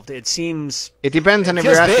involved? It seems it depends on if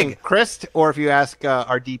you're asking big. Chris or if you ask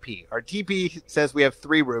our DP. Our DP says we have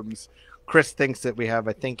 3 rooms. Chris thinks that we have,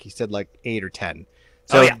 I think he said like 8 or 10.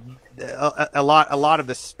 So a lot of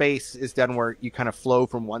the space is done where you kind of flow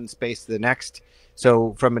from one space to the next.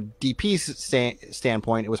 So from a DP's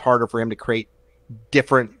standpoint, it was harder for him to create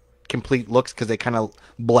different complete looks because they kind of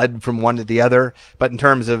bled from one to the other. But in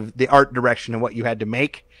terms of the art direction and what you had to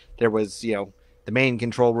make, there was the main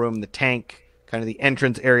control room, the tank, kind of the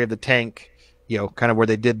entrance area of the tank, kind of where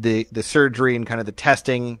they did the surgery and kind of the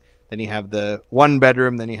testing. Then you have the 1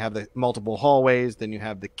 bedroom, then you have the multiple hallways, then you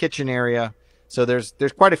have the kitchen area. So there's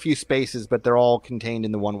quite a few spaces, but they're all contained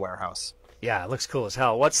in the one warehouse. Yeah, it looks cool as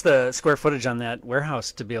hell. What's the square footage on that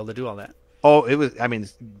warehouse to be able to do all that? Oh, it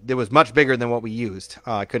was much bigger than what we used.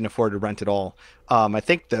 I couldn't afford to rent it all. I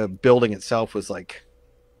think the building itself was like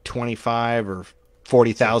 25 or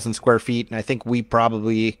 40,000 square feet, and I think we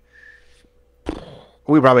probably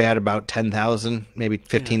had about 10,000, maybe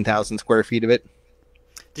 15,000 square feet of it.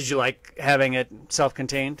 Did you like having it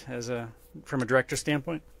self-contained from a director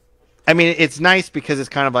standpoint? I mean, it's nice because it's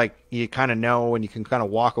kind of like you kind of know and you can kind of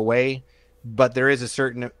walk away, but there is a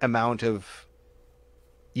certain amount of,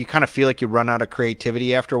 you kind of feel like you run out of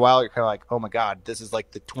creativity after a while. You're kind of like, oh my God, this is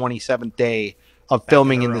like the 27th day of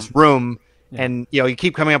filming in this room. Yeah. And, you know, you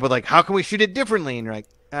keep coming up with like, how can we shoot it differently? And you're like,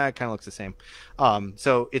 it kind of looks the same.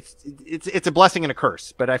 So it's a blessing and a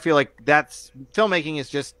curse, but I feel like filmmaking is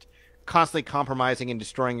just constantly compromising and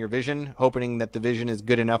destroying your vision, hoping that the vision is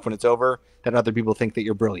good enough when it's over that other people think that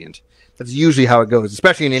you're brilliant. That's usually how it goes,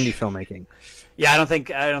 especially in indie filmmaking. Yeah, I don't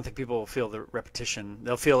think people will feel the repetition.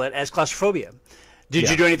 They'll feel it as claustrophobia. Did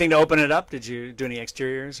you do anything to open it up? Did you do any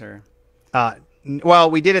exteriors or? Well,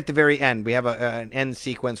 we did at the very end. We have an end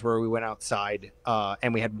sequence where we went outside,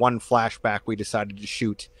 and we had one flashback we decided to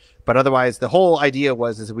shoot. But otherwise, the whole idea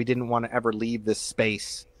was we didn't want to ever leave this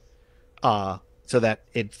space, so that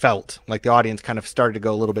it felt like the audience kind of started to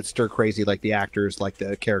go a little bit stir crazy, like the actors, like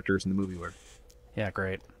the characters in the movie were. Yeah,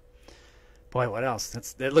 great. Boy, what else?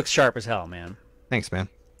 It looks sharp as hell, man. Thanks, man.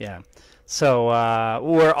 Yeah. So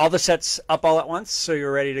were all the sets up all at once? So you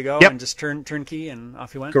were ready to go and just turnkey and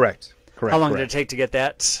off you went? Correct. How long did it take to get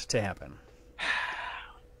that to happen? I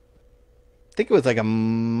think it was like a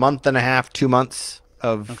month and a half, 2 months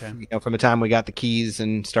of, from the time we got the keys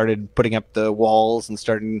and started putting up the walls and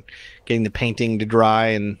starting getting the painting to dry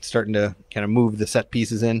and starting to kind of move the set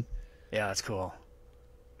pieces in. Yeah, that's cool.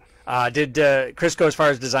 Did Chris go as far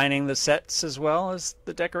as designing the sets as well as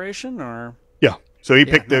the decoration, or? Yeah. So he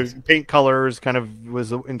picked the paint colors, kind of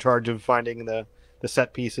was in charge of finding the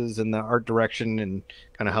set pieces and the art direction and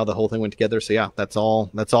kind of how the whole thing went together. So yeah, that's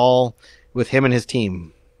all with him and his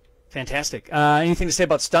team. Fantastic. Anything to say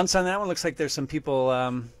about stunts on that one? Looks like there's some people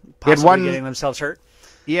possibly getting themselves hurt.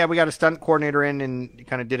 Yeah, we got a stunt coordinator in and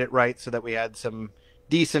kind of did it right so that we had some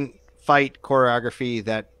decent fight choreography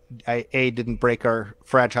that A, didn't break our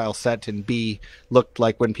fragile set, and B, looked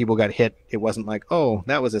like when people got hit, it wasn't like, oh,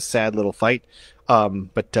 that was a sad little fight. Yeah,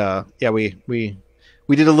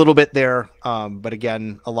 we did a little bit there, but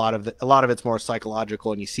again, a lot of it's more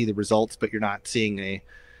psychological, and you see the results, but you're not seeing a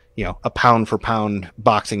pound for pound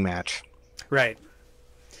boxing match. Right.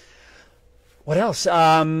 What else?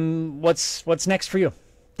 What's next for you?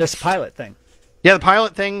 This pilot thing. Yeah, the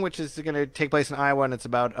pilot thing, which is going to take place in Iowa, and it's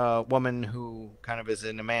about a woman who kind of is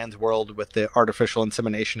in a man's world with the artificial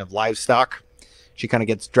insemination of livestock. She kind of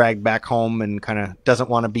gets dragged back home and kind of doesn't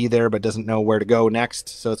want to be there, but doesn't know where to go next.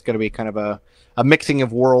 So it's going to be kind of a mixing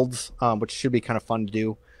of worlds, which should be kind of fun to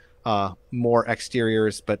do. More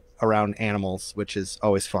exteriors, but around animals, which is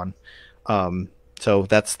always fun. So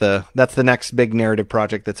that's the next big narrative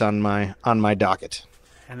project that's on my docket.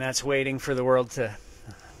 And that's waiting for the world to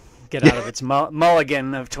get out of its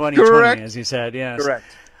mulligan of 2020, Correct. as you said. Yes. Correct.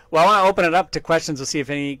 Well, I want to open it up to questions. We'll see if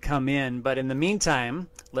any come in. But in the meantime,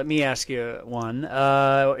 let me ask you one.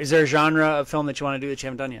 Is there a genre of film that you want to do that you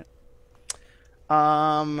haven't done yet?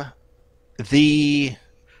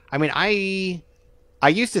 I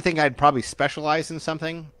used to think I'd probably specialize in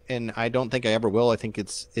something, and I don't think I ever will. I think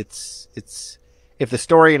it's if the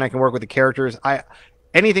story and I can work with the characters,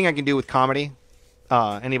 anything I can do with comedy.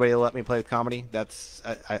 Anybody will let me play with comedy.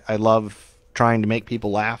 I love trying to make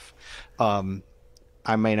people laugh.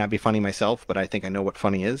 I may not be funny myself, but I think I know what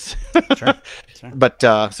funny is. Sure. But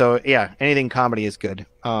so yeah, anything comedy is good.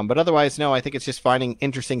 But otherwise, no. I think it's just finding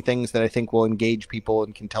interesting things that I think will engage people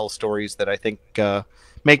and can tell stories that I think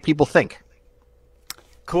make people think.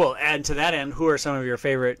 Cool. And to that end, who are some of your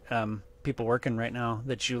favorite people working right now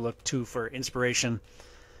that you look to for inspiration?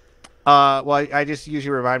 Well, I just usually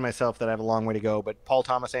remind myself that I have a long way to go, but Paul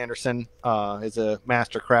Thomas Anderson is a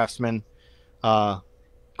master craftsman.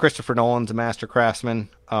 Christopher Nolan's a master craftsman.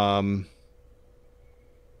 Trying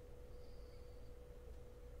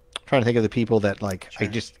to think of the people that I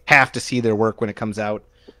just have to see their work when it comes out.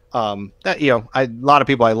 A lot of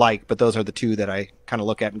people I like, but those are the two that I kind of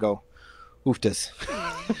look at and go, ooftas.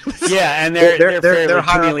 Yeah, and they're fairly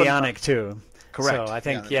chameleonic too. Correct. So I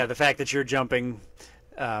think the fact that you're jumping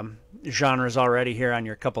genres already here on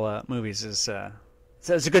your couple of movies is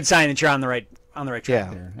it's a good sign that you're on the right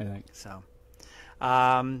track there. I think so.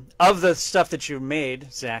 Of the stuff that you've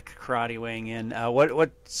made, Zach Karate weighing in,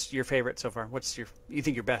 what's your favorite so far? You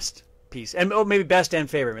think your best piece, and maybe best and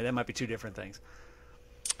favorite? Maybe that might be two different things.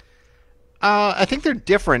 I think they're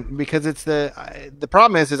different because it's the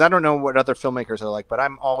problem is I don't know what other filmmakers are like, but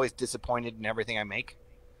I'm always disappointed in everything I make.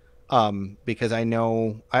 Because I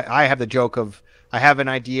know I have the joke of I have an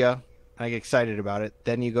idea, I get excited about it,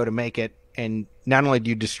 then you go to make it, and not only do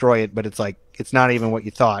you destroy it, but it's like it's not even what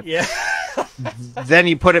you thought. Yeah. then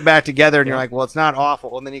you put it back together and you're like, well, it's not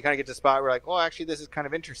awful. And then you kind of get to a spot where you're like, well, actually, this is kind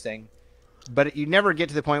of interesting. But you never get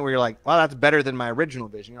to the point where you're like, well, that's better than my original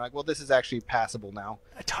vision. You're like, well, this is actually passable now.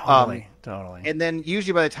 Totally. And then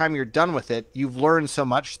usually by the time you're done with it, you've learned so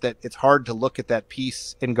much that it's hard to look at that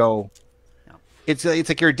piece and go, it's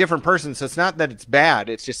like you're a different person. So it's not that it's bad.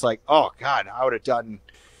 It's just like, oh, God, I would have done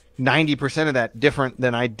 90% of that different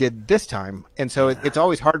than I did this time. And so it's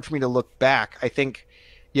always hard for me to look back. I think,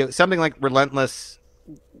 something like Relentless,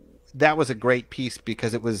 that was a great piece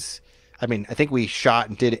because it was, I mean, I think we shot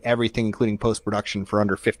and did everything, including post-production, for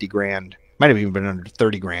under 50 grand. Might have even been under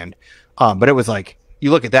 30 grand. But it was like,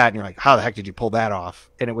 you look at that and you're like, how the heck did you pull that off?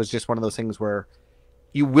 And it was just one of those things where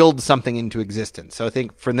you willed something into existence. So I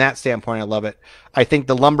think from that standpoint, I love it. I think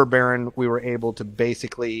the Lumber Baron, we were able to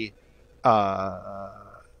basically, we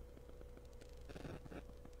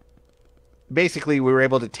were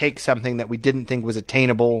able to take something that we didn't think was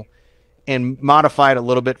attainable and modify it a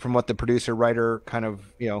little bit from what the producer writer kind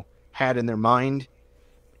of, had in their mind,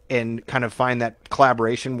 and kind of find that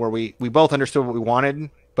collaboration where we both understood what we wanted,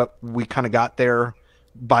 but we kind of got there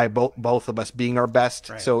by both of us being our best.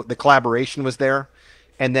 Right. So the collaboration was there.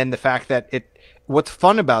 And then the fact that what's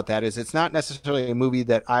fun about that is it's not necessarily a movie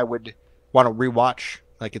that I would want to rewatch.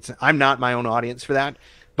 Like I'm not my own audience for that,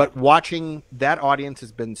 but watching that audience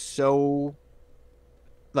has been so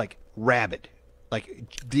like rabid. Like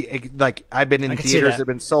I've been in theaters that have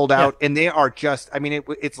been sold out, and they are just, I mean,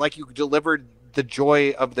 it's like you delivered the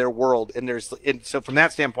joy of their world. And so from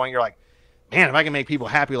that standpoint, you're like, man, if I can make people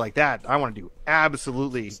happy like that, I want to do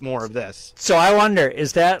absolutely more of this. So I wonder,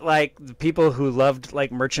 is that like the people who loved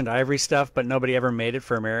like Merchant Ivory stuff, but nobody ever made it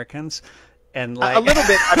for Americans? And like a little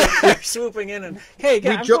bit, I mean, they're swooping in and, hey,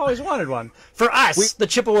 I've always wanted one for us, the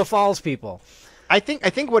Chippewa Falls people. I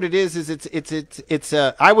think what it is it's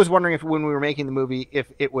I was wondering if when we were making the movie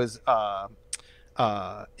if it was a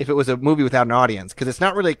movie without an audience, because it's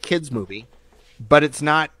not really a kids movie, but it's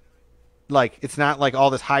not like all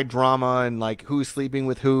this high drama and like who's sleeping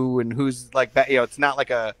with who and who's like that, it's not like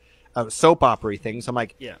a soap opera thing. So I'm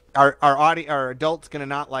like, our adults gonna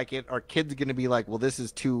not like it, our kids gonna be like, well, this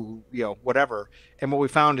is too whatever. And what we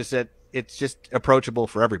found is that it's just approachable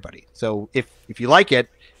for everybody. So if you like it,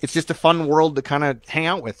 it's just a fun world to kind of hang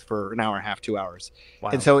out with for an hour and a half, 2 hours. Wow.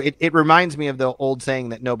 And so it reminds me of the old saying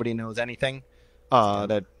that nobody knows anything,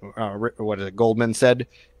 that what is it, Goldman said.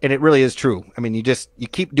 And it really is true. I mean, you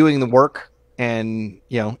keep doing the work, and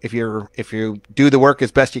if you do the work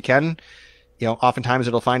as best you can, oftentimes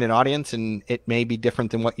it'll find an audience, and it may be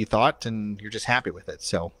different than what you thought, and you're just happy with it.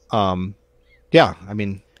 So, yeah, I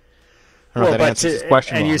mean, I don't know if that answers this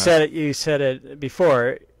question. And you said it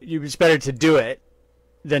before. It's better to do it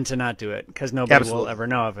than to not do it, because nobody will ever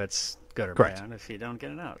know if it's good or bad if you don't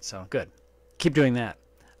get it out. So good, keep doing that.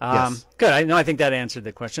 Yes. Good. I think that answered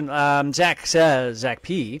the question. Zach says, Zach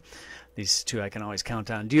P. These two I can always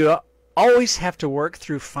count on. Do you always have to work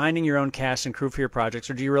through finding your own cast and crew for your projects,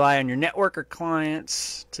 or do you rely on your network or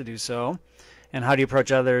clients to do so? And how do you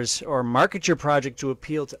approach others or market your project to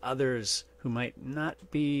appeal to others who might not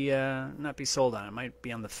be sold on it, might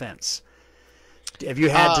be on the fence? Have you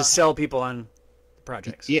had to sell people on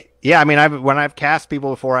projects? Yeah. I mean, when I've cast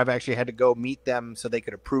people before, I've actually had to go meet them so they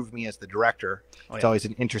could approve me as the director. It's always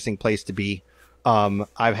an interesting place to be.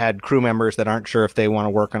 I've had crew members that aren't sure if they want to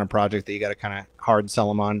work on a project that you got to kind of hard sell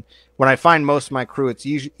them on. When I find most of my crew, it's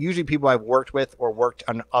usually people I've worked with or worked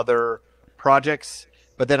on other projects.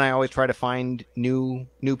 But then I always try to find new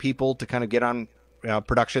people to kind of get on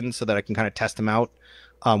production so that I can kind of test them out.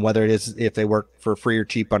 Whether it is if they work for free or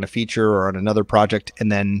cheap on a feature or on another project,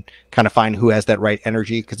 and then kind of find who has that right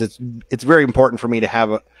energy. Because it's very important for me to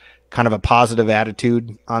have a kind of a positive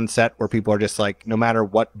attitude on set where people are just like, no matter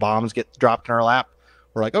what bombs get dropped in our lap,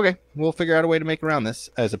 we're like, okay, we'll figure out a way to make around this,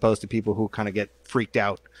 as opposed to people who kind of get freaked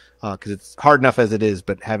out because it's hard enough as it is,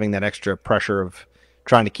 but having that extra pressure of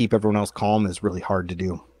trying to keep everyone else calm is really hard to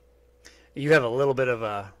do. You have a little bit of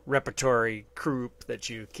a repertory group that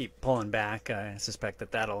you keep pulling back. I suspect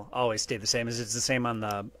that'll always stay the same. Is it the same on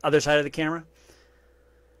the other side of the camera?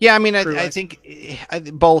 Yeah, I mean, I think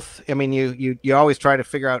both. I mean, you always try to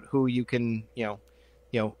figure out who you can,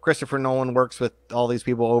 Christopher Nolan works with all these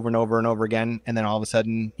people over and over and over again, and then all of a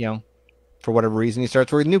sudden, for whatever reason, he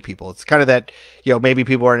starts working with new people. It's kind of that, maybe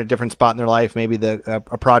people are in a different spot in their life. Maybe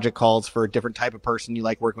a project calls for a different type of person. You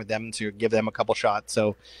like working with them, so you give them a couple shots.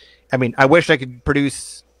 So, I mean, I wish I could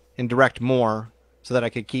produce and direct more so that I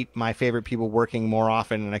could keep my favorite people working more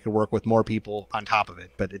often and I could work with more people on top of it,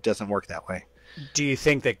 but it doesn't work that way. Do you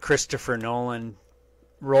think that Christopher Nolan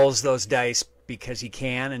rolls those dice because he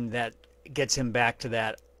can, and that gets him back to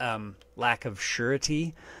that lack of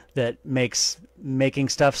surety that makes making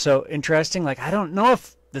stuff so interesting. Like, I don't know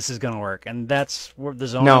if this is going to work, and that's where the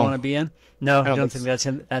zone I want to be in. No, I don't think that's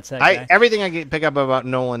him. That's that guy. Everything I pick up about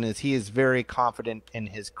Nolan is he is very confident in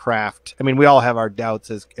his craft. I mean, we all have our doubts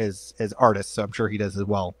as artists, so I'm sure he does as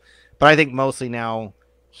well. But I think mostly now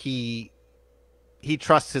he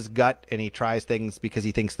trusts his gut and he tries things because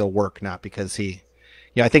he thinks they'll work, not because he.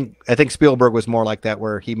 I think Spielberg was more like that,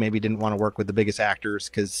 where he maybe didn't want to work with the biggest actors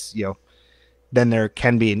because then there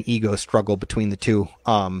can be an ego struggle between the two.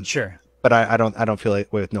 Sure. But I don't feel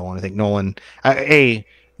like with Nolan. I think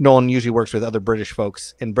Nolan usually works with other British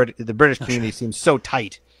folks, and the British community seems so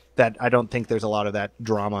tight that I don't think there's a lot of that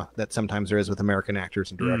drama that sometimes there is with American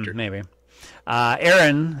actors and directors. Maybe.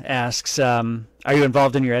 Aaron asks, are you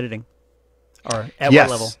involved in your editing? Or at what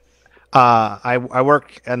level? I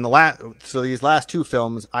work in these last two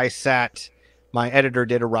films, my editor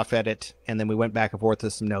did a rough edit, and then we went back and forth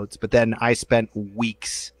with some notes, but then I spent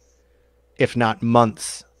weeks, if not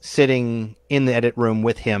months, sitting in the edit room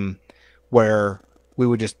with him, where we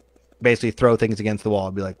would just basically throw things against the wall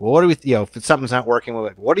and be like, well, what do we, if something's not working, we're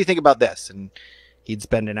like, what do you think about this? And he'd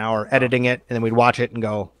spend an hour editing it, and then we'd watch it and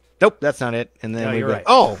go, nope, that's not it. And then we'd be like,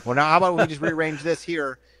 oh, well, now how about we just rearrange this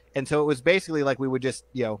here? And so it was basically like we would just,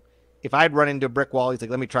 if I'd run into a brick wall, he's like,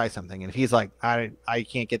 let me try something. And if he's like, I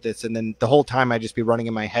can't get this. And then the whole time I'd just be running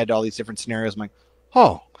in my head all these different scenarios. I'm like,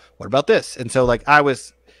 oh, what about this? And so like I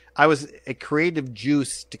was a creative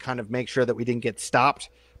juice to kind of make sure that we didn't get stopped,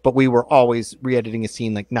 but we were always re-editing a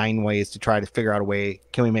scene like 9 ways to try to figure out a way.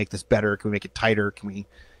 Can we make this better? Can we make it tighter? Can we,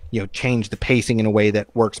 change the pacing in a way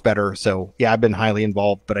that works better? So yeah, I've been highly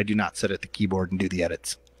involved, but I do not sit at the keyboard and do the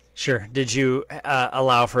edits. Sure. Did you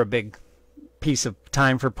allow for a big piece of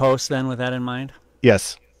time for post then with that in mind?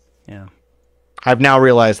 Yes. Yeah. I've now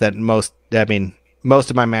realized that most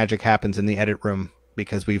of my magic happens in the edit room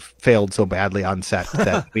because we've failed so badly on set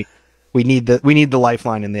that we need the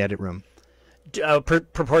lifeline in the edit room.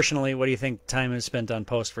 Proportionally, what do you think time is spent on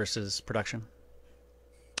post versus production?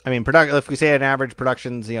 I mean, if we say an average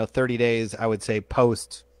production's 30 days, I would say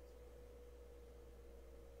post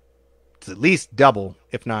it's at least double,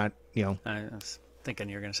 if not I was thinking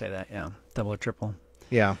you were going to say that. Yeah, double or triple.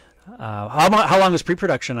 Yeah. How long was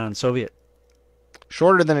pre-production on Soviet?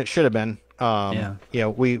 Shorter than it should have been.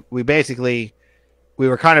 We basically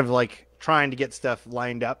were kind of like trying to get stuff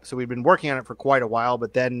lined up, so we'd been working on it for quite a while,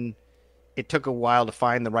 but then it took a while to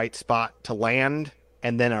find the right spot to land,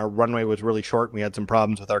 and then our runway was really short. We had some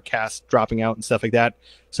problems with our cast dropping out and stuff like that,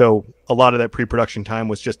 so a lot of that pre-production time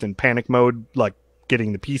was just in panic mode, like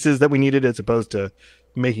getting the pieces that we needed as opposed to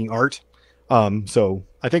making art. So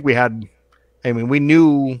I think we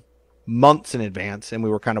knew months in advance and we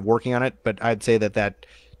were kind of working on it, but I'd say that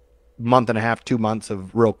month and a half, 2 months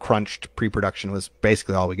of real crunched pre-production was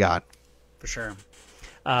basically all we got. For sure.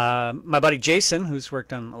 My buddy Jason, who's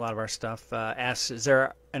worked on a lot of our stuff, asks, is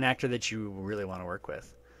there an actor that you really want to work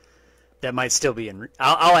with that might still be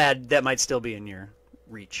I'll add that might still be in your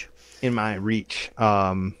reach. In my reach.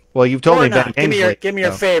 Well, you've told me Ben Kingsley. Give me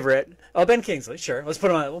your favorite. Oh, Ben Kingsley, sure. Let's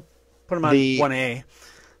put him on 1A.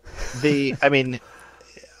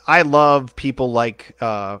 I love people like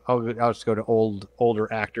I'll just go to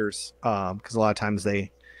older actors because a lot of times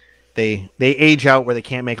they age out where they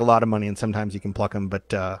can't make a lot of money, and sometimes you can pluck them.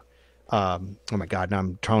 But oh my God,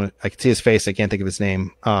 now I can see his face. I can't think of his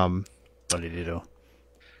name. What did he do?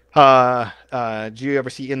 Did you ever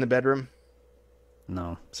see In the Bedroom?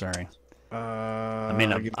 No, sorry. I've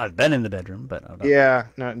been in the bedroom, but yeah,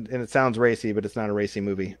 no, and it sounds racy, but it's not a racy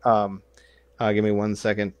movie. Give me 1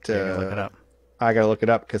 second. Look it up. I gotta look it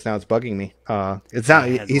up because now it's bugging me. It's not.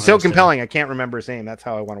 He's so compelling. I can't remember his name. That's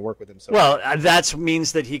how I want to work with him. So well, that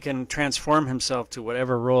means that he can transform himself to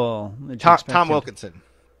whatever role. Tom Wilkinson.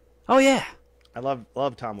 Oh yeah, I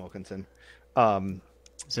love Tom Wilkinson.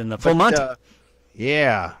 He's in the Full Monty.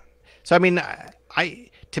 Yeah. So I mean, I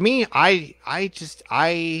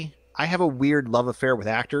have a weird love affair with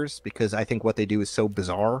actors because I think what they do is so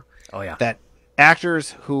bizarre. Oh yeah. That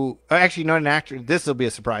actors who actually not an actor. This will be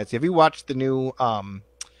a surprise. Have you watched the new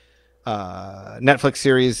Netflix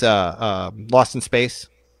series Lost in Space?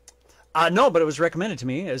 No, but it was recommended to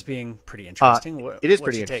me as being pretty interesting. It is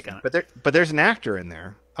pretty interesting. But there's an actor in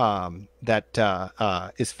there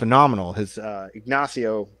that is phenomenal. His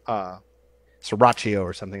Ignacio Saracchio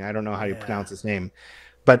or something. I don't know how you pronounce his name.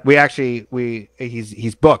 But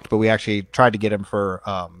he's booked, but we actually tried to get him for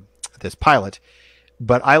this pilot.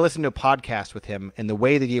 But I listened to a podcast with him, and the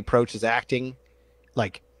way that he approaches acting,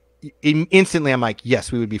 like instantly, I'm like,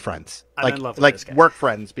 yes, we would be friends. I'm in love with like this guy. Work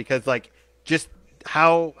friends, because like just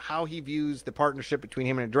how he views the partnership between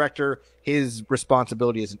him and a director, his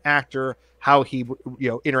responsibility as an actor, how he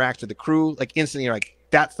interacts with the crew. Like instantly, you're like,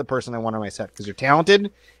 that's the person I want on my set because you're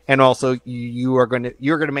talented, and also you're going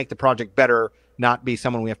to make the project better, not be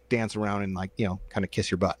someone we have to dance around and kind of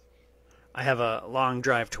kiss your butt. I have a long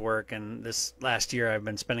drive to work, and this last year I've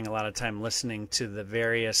been spending a lot of time listening to the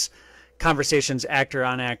various conversations, actor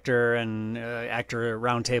on actor and actor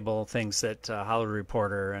roundtable things that Hollywood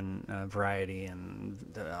Reporter and Variety and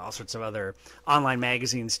all sorts of other online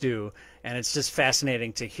magazines do, and it's just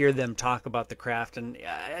fascinating to hear them talk about the craft. And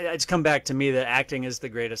it's come back to me that acting is the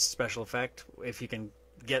greatest special effect. If you can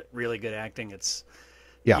get really good acting,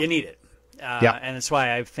 you need it. And it's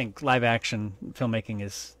why I think live action filmmaking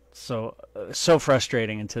is so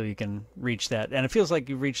frustrating until you can reach that, and it feels like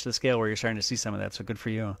you've reached the scale where you're starting to see some of that. So good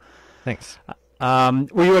for you. Thanks.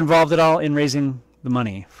 Were you involved at all in raising the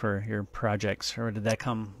money for your projects, or did that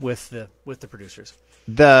come with the producers?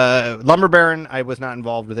 The Lumber Baron, I was not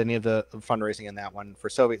involved with any of the fundraising in that one. For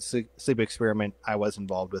Soviet Sleep Experiment, I was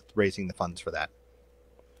involved with raising the funds for that.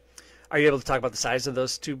 Are you able to talk about the size of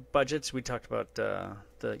those two budgets? We talked about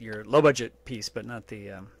your low budget piece, but not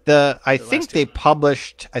the. I think they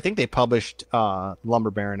published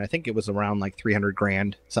Lumber Baron. I think it was around like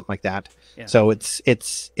 $300,000, something like that. Yeah. So it's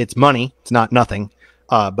money. It's not nothing.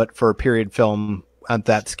 But for a period film at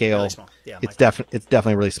that scale, really small. Yeah, it's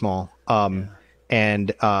definitely really small.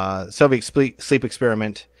 And Soviet Sleep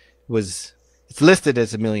Experiment it's listed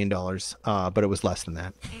as $1 million, but it was less than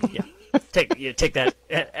that. Yeah. Take that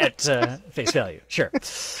at face value, sure.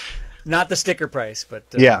 Not the sticker price, but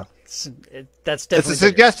that's definitely it's a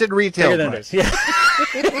suggested retail price. Yeah.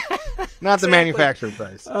 Not the manufacturer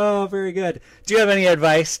price. Oh, very good. Do you have any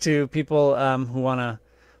advice to people who want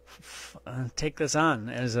to take this on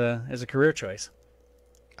as a career choice?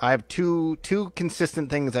 I have two consistent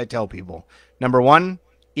things I tell people. Number one,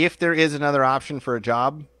 if there is another option for a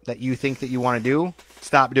job that you think that you want to do,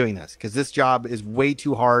 stop doing this, because this job is way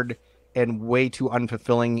too hard and way too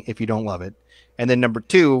unfulfilling if you don't love it. And then number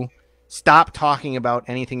two, stop talking about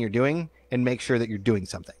anything you're doing and make sure that you're doing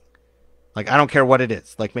something. Like, I don't care what it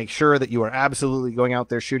is. Like, make sure that you are absolutely going out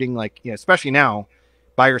there shooting, like, especially now,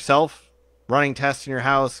 by yourself, running tests in your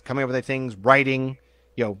house, coming up with things, writing,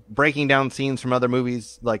 breaking down scenes from other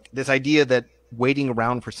movies. Like, this idea that waiting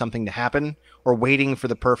around for something to happen or waiting for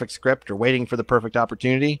the perfect script or waiting for the perfect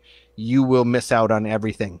opportunity, you will miss out on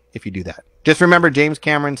everything if you do that. Just remember, James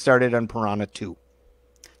Cameron started on Piranha 2.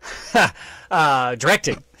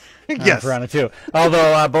 Directing. Yes. Piranha 2.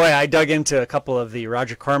 Although, boy, I dug into a couple of the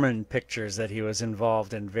Roger Corman pictures that he was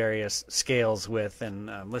involved in various scales with, and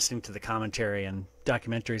listening to the commentary and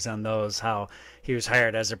documentaries on those, how he was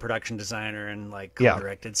hired as a production designer and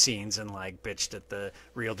co-directed scenes and bitched at the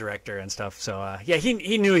real director and stuff. So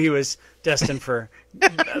he knew he was destined for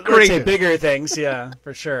let's say bigger things,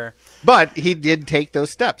 for sure. But he did take those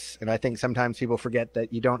steps, and I think sometimes people forget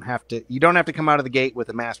that you don't have to come out of the gate with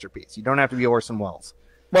a masterpiece. You don't have to be Orson Welles.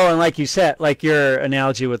 Well, and like you said, like your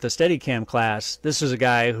analogy with the Steadicam class, this was a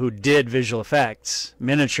guy who did visual effects,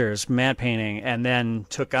 miniatures, matte painting, and then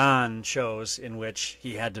took on shows in which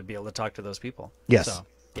he had to be able to talk to those people. Yes. So,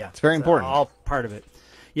 yeah, it's very important. All part of it.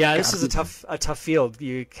 Yeah, this is a tough field.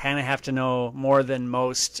 You kind of have to know more than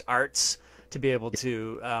most arts to be able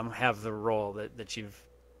to have the role that you've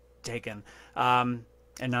taken. And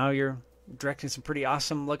now you're directing some pretty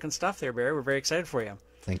awesome looking stuff there, Barry. We're very excited for you.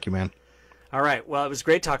 Thank you, man. All right. Well, it was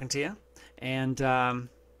great talking to you. And can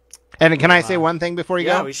I say one thing before you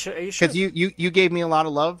go? Yeah, we should. Because you gave me a lot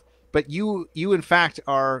of love, but you in fact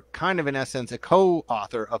are kind of in essence a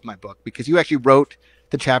co-author of my book, because you actually wrote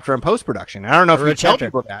the chapter on post-production. I don't know if you tell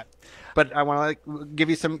people that, but I want to give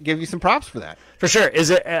you some props for that. For sure. Is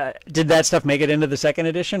it? Did that stuff make it into the second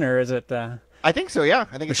edition, or is it? I think so. Yeah,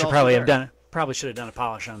 I think we should probably have done it. Probably should have done a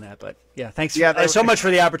polish on that, but yeah, thanks so much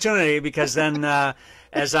for the opportunity, because then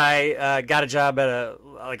as I got a job at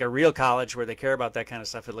a real college where they care about that kind of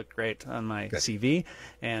stuff, it looked great on my CV,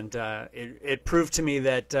 and it proved to me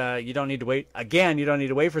that you don't need to wait. Again, you don't need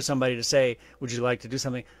to wait for somebody to say, would you like to do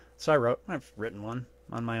something? So I've written one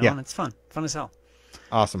on my own. It's fun as hell.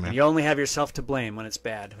 Awesome, man. And you only have yourself to blame when it's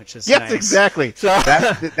bad, which is yes, nice. Exactly. So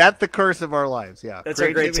that's the curse of our lives. Yeah, that's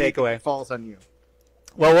a great takeaway. Falls on you.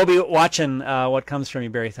 Well, we'll be watching what comes from you,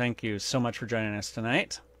 Barry. Thank you so much for joining us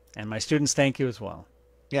tonight. And my students, thank you as well.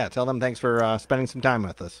 Yeah, tell them thanks for spending some time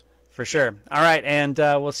with us. For sure. All right, and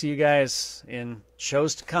we'll see you guys in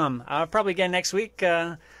shows to come. Probably again next week,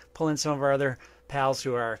 pull in some of our other pals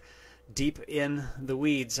who are deep in the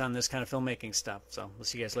weeds on this kind of filmmaking stuff. So we'll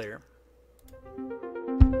see you guys later.